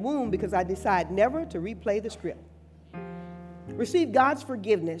picking at the wound because I decide never to replay the script. Receive God's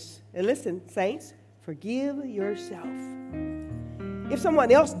forgiveness. And listen, saints, forgive yourself. If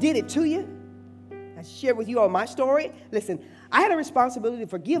someone else did it to you, I share with you all my story. Listen, I had a responsibility to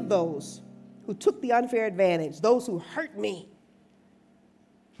forgive those who took the unfair advantage, those who hurt me.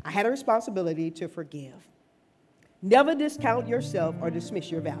 I had a responsibility to forgive. Never discount yourself or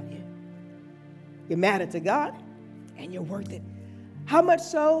dismiss your value. You matter to God, and you're worth it. How much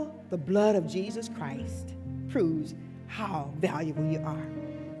so? The blood of Jesus Christ proves how valuable you are.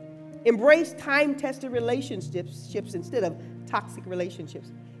 Embrace time-tested relationships instead of toxic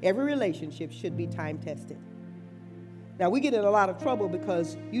relationships. Every relationship should be time-tested. Now, we get in a lot of trouble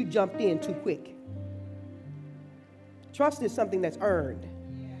because you jumped in too quick. Trust is something that's earned.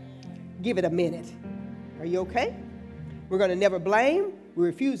 Give it a minute. Are you okay? We're going to never blame, we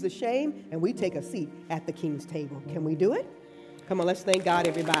refuse the shame, and we take a seat at the King's table. Can we do it? Come on, let's thank God,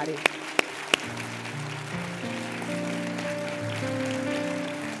 everybody.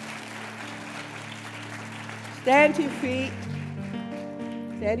 Stand to your feet.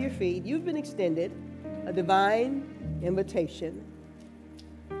 Stand to your feet. You've been extended a divine invitation.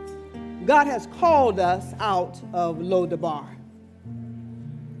 God has called us out of Lodabar.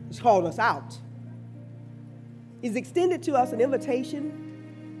 He's called us out. He's extended to us an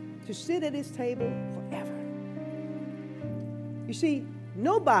invitation to sit at his table forever. You see,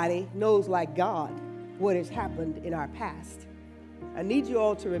 nobody knows like God what has happened in our past. I need you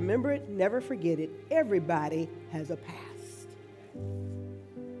all to remember it, never forget it. Everybody has a past.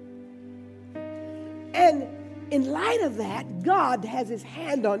 And in light of that, God has his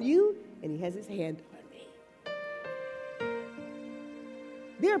hand on you, and he has his hand on me.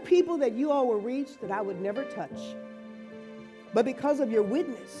 There are people that you all will reach that I would never touch. But because of your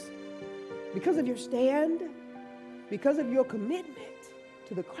witness, because of your stand, because of your commitment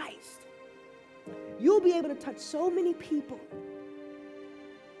to the Christ, you'll be able to touch so many people.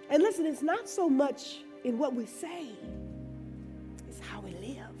 And listen, it's not so much in what we say, it's how we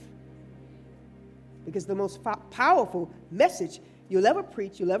live. Because the most powerful message you'll ever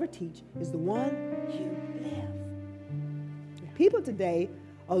preach, you'll ever teach, is the one you live. People today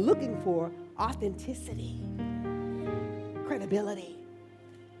are looking for authenticity, credibility.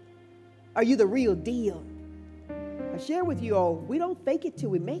 Are you the real deal? I share with you all, we don't fake it till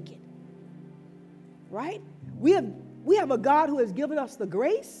we make it. Right? We have a God who has given us the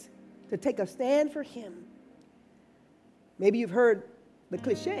grace to take a stand for him. Maybe you've heard the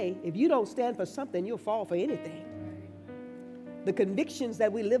cliche, if you don't stand for something, you'll fall for anything. The convictions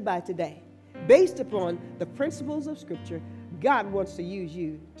that we live by today, based upon the principles of Scripture, God wants to use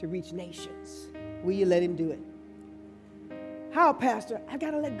you to reach nations. Will you let him do it? How, Pastor? I've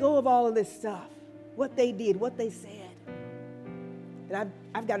got to let go of all of this stuff, what they did, what they said. And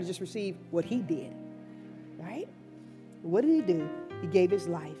I've got to just receive what he did, right? What did he do? He gave his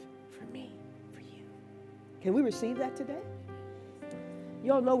life for me, for you. Can we receive that today?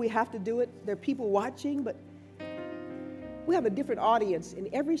 You all know we have to do it. There are people watching, but we have a different audience in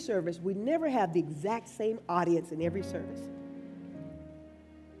every service. We never have the exact same audience in every service.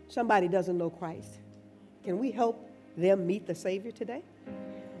 Somebody doesn't know Christ. Can we help them meet the Savior today?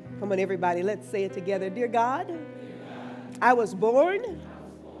 Come on, everybody, let's say it together. Dear God, I was born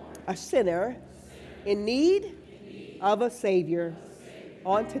a sinner in need of a Savior.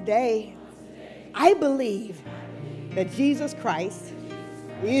 On today, I believe that Jesus Christ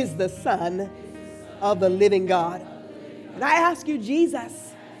is the Son of the living God. And I ask you,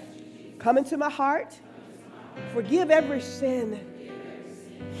 Jesus, come into my heart, forgive every sin,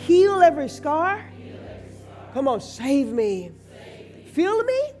 heal every scar, Come on, save me. Fill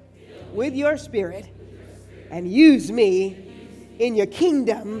me with your spirit and use me in your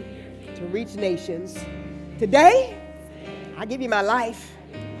kingdom to reach nations. Today, I give you my life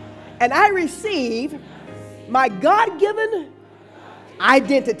and I receive my God-given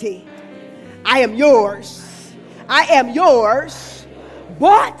identity. I am yours. I am yours,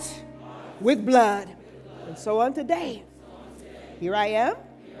 bought with blood. And so on today, here I am.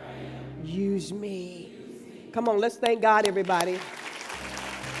 Use me. Come on, let's thank God, everybody.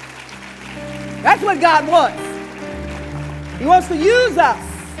 That's what God wants. He wants to use us.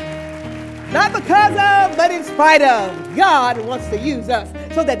 Not because of, but in spite of. God wants to use us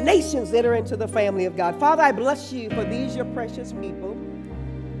so that nations enter into the family of God. Father, I bless you for these, your precious people.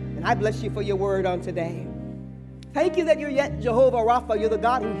 And I bless you for your word on today. Thank you that you're yet Jehovah Rapha. You're the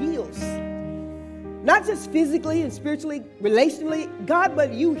God who heals. Not just physically and spiritually, relationally, God,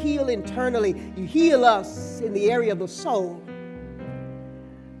 but you heal internally. You heal us in the area of the soul.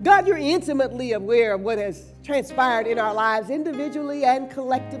 God, you're intimately aware of what has transpired in our lives individually and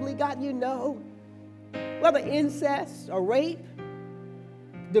collectively. God, you know, whether incest or rape,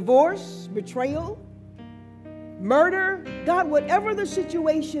 divorce, betrayal, murder, God, whatever the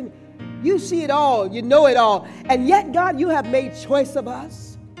situation, you see it all, you know it all. And yet, God, you have made choice of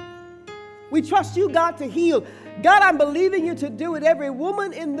us. We trust you, God, to heal. God, I'm believing you to do it. Every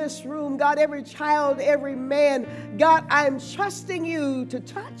woman in this room, God, every child, every man, God, I'm trusting you to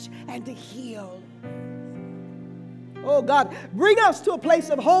touch and to heal. Oh, God, bring us to a place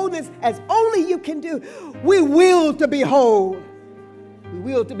of wholeness as only you can do. We will to be whole. We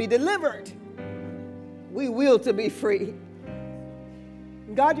will to be delivered. We will to be free.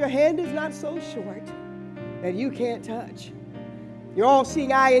 God, your hand is not so short that you can't touch. Your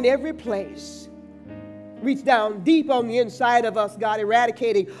all-seeing eye in every place. Reach down deep on the inside of us, God,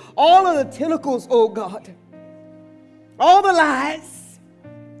 eradicating all of the tentacles, oh God. All the lies,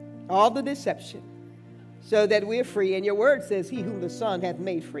 all the deception, so that we're free. And your word says, he whom the Son hath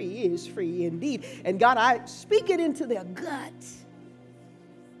made free is free indeed. And God, I speak it into their guts.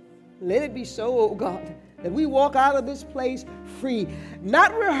 Let it be so, oh God, that we walk out of this place free,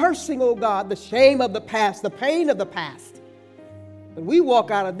 not rehearsing, oh God, the shame of the past, the pain of the past. But we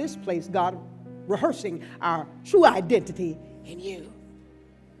walk out of this place, God, rehearsing our true identity in you.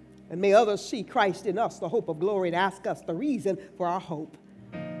 And may others see Christ in us, the hope of glory, and ask us the reason for our hope.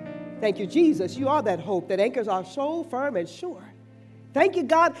 Thank you, Jesus. You are that hope that anchors our soul firm and sure. Thank you,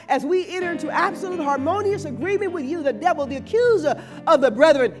 God, as we enter into absolute harmonious agreement with you, the devil, the accuser of the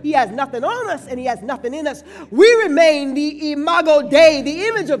brethren. He has nothing on us and he has nothing in us. We remain the imago Dei, the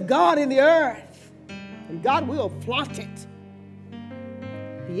image of God in the earth. And God will flaunt it.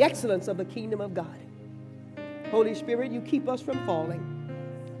 The excellence of the kingdom of God. Holy Spirit, you keep us from falling.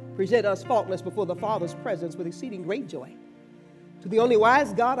 Present us faultless before the Father's presence with exceeding great joy. To the only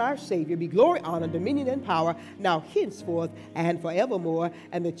wise God, our Savior, be glory, honor, dominion, and power, now henceforth and forevermore.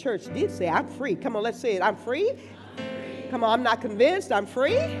 And the church did say, I'm free. Come on, let's say it. I'm free. Come on, I'm not convinced. I'm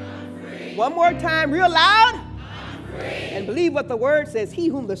free. One more time, real loud. And believe what the word says. He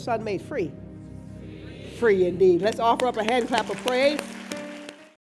whom the Son made free. Free indeed. Let's offer up a hand clap of praise.